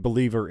are a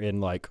believer in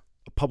like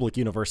public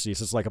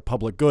universities as like a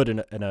public good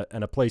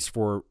and a place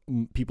for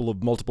people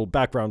of multiple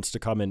backgrounds to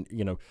come and,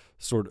 you know,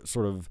 sort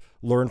of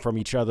learn from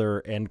each other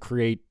and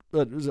create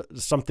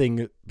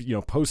something, you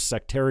know,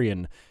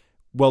 post-sectarian,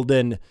 well,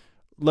 then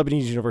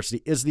Lebanese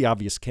University is the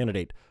obvious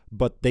candidate,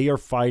 but they are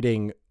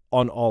fighting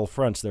on all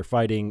fronts. They're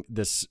fighting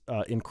this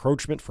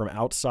encroachment from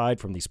outside,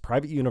 from these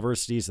private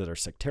universities that are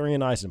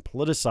sectarianized and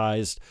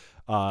politicized,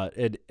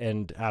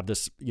 and have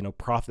this, you know,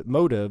 profit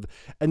motive.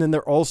 And then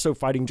they're also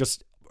fighting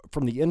just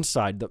from the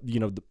inside,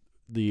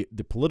 the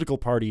political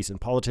parties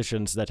and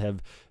politicians that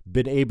have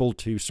been able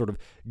to sort of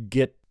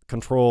get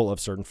control of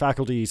certain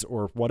faculties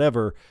or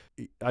whatever.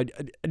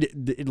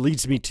 It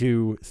leads me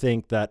to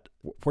think that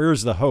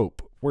where's the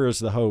hope? Where is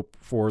the hope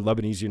for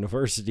Lebanese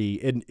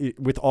University? And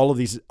with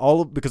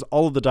because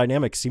all of the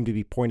dynamics seem to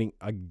be pointing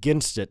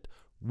against it,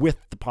 with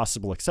the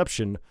possible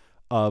exception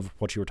of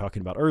what you were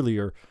talking about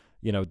earlier,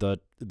 you know, the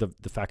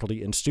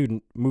faculty and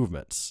student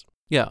movements.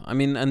 Yeah, I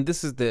mean, and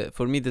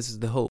for me, this is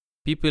the hope.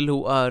 People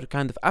who are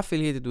kind of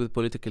affiliated with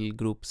political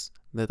groups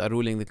that are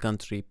ruling the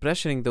country,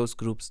 pressuring those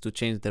groups to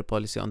change their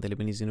policy on the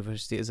Lebanese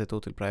University is a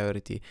total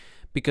priority,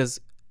 because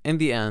in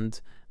the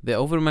end, the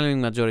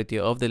overwhelming majority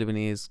of the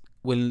Lebanese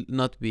will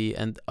not be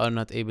and are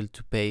not able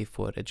to pay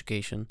for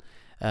education,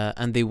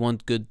 and they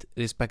want good,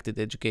 respected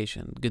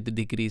education, good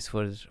degrees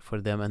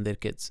for them and their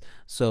kids.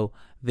 So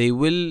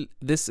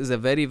this is a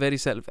very, very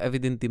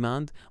self-evident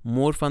demand,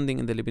 more funding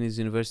in the Lebanese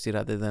University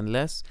rather than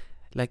less.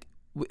 Like,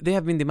 they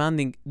have been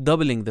demanding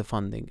doubling the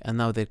funding, and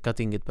now they're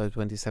cutting it by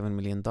 $27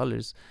 million.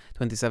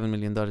 $27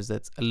 million,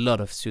 that's a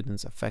lot of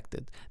students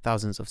affected,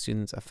 thousands of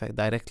students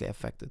directly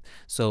affected.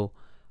 So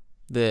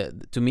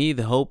to me,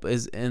 the hope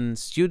is in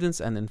students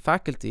and in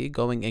faculty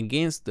going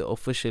against the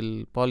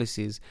official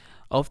policies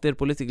of their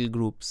political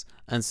groups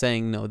and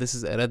saying, no, this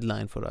is a red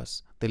line for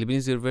us. The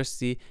Lebanese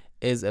University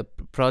is a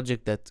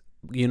project that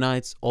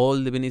unites all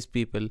Lebanese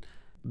people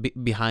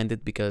behind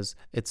it, because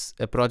it's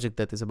a project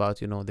that is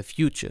about, you know, the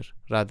future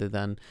rather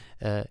than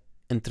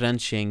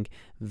entrenching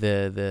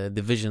the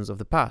divisions of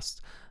the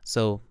past.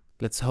 So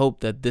let's hope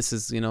that this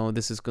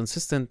is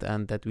consistent,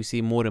 and that we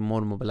see more and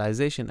more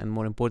mobilization, and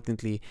more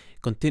importantly,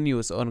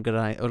 continuous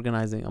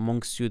organizing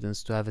among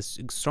students to have a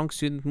strong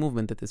student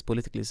movement that is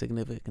politically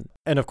significant.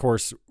 And of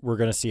course, we're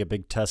going to see a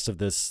big test of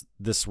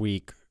this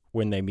week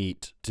when they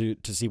meet to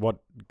see what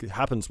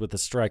happens with the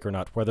strike or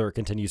not, whether it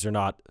continues or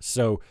not.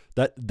 So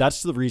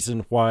that's the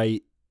reason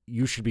why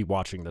you should be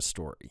watching this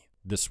story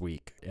this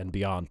week and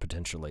beyond,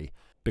 potentially,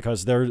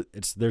 because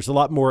there's a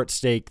lot more at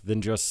stake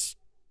than just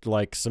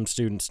like some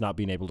students not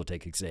being able to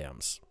take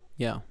exams.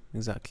 Yeah,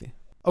 exactly.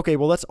 Okay,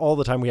 well, that's all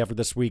the time we have for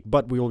this week,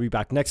 but we will be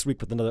back next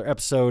week with another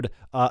episode.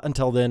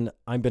 Until then,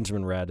 I'm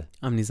Benjamin Red.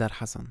 I'm Nizar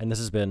Hassan. And this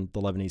has been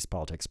the Lebanese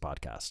Politics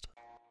Podcast.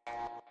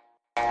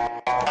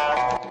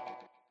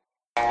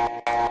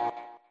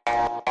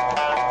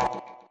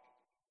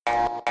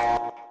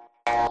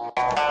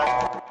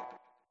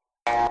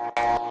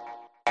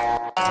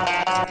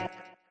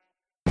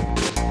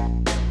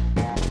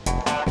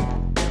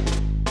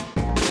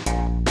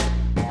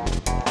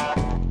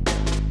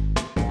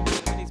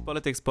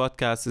 Politics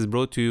Podcast is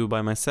brought to you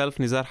by myself,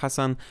 Nizar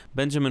Hassan,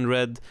 Benjamin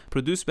Red,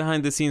 produced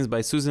behind the scenes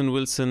by Susan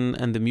Wilson,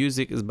 and the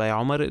music is by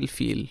Omar El Fil.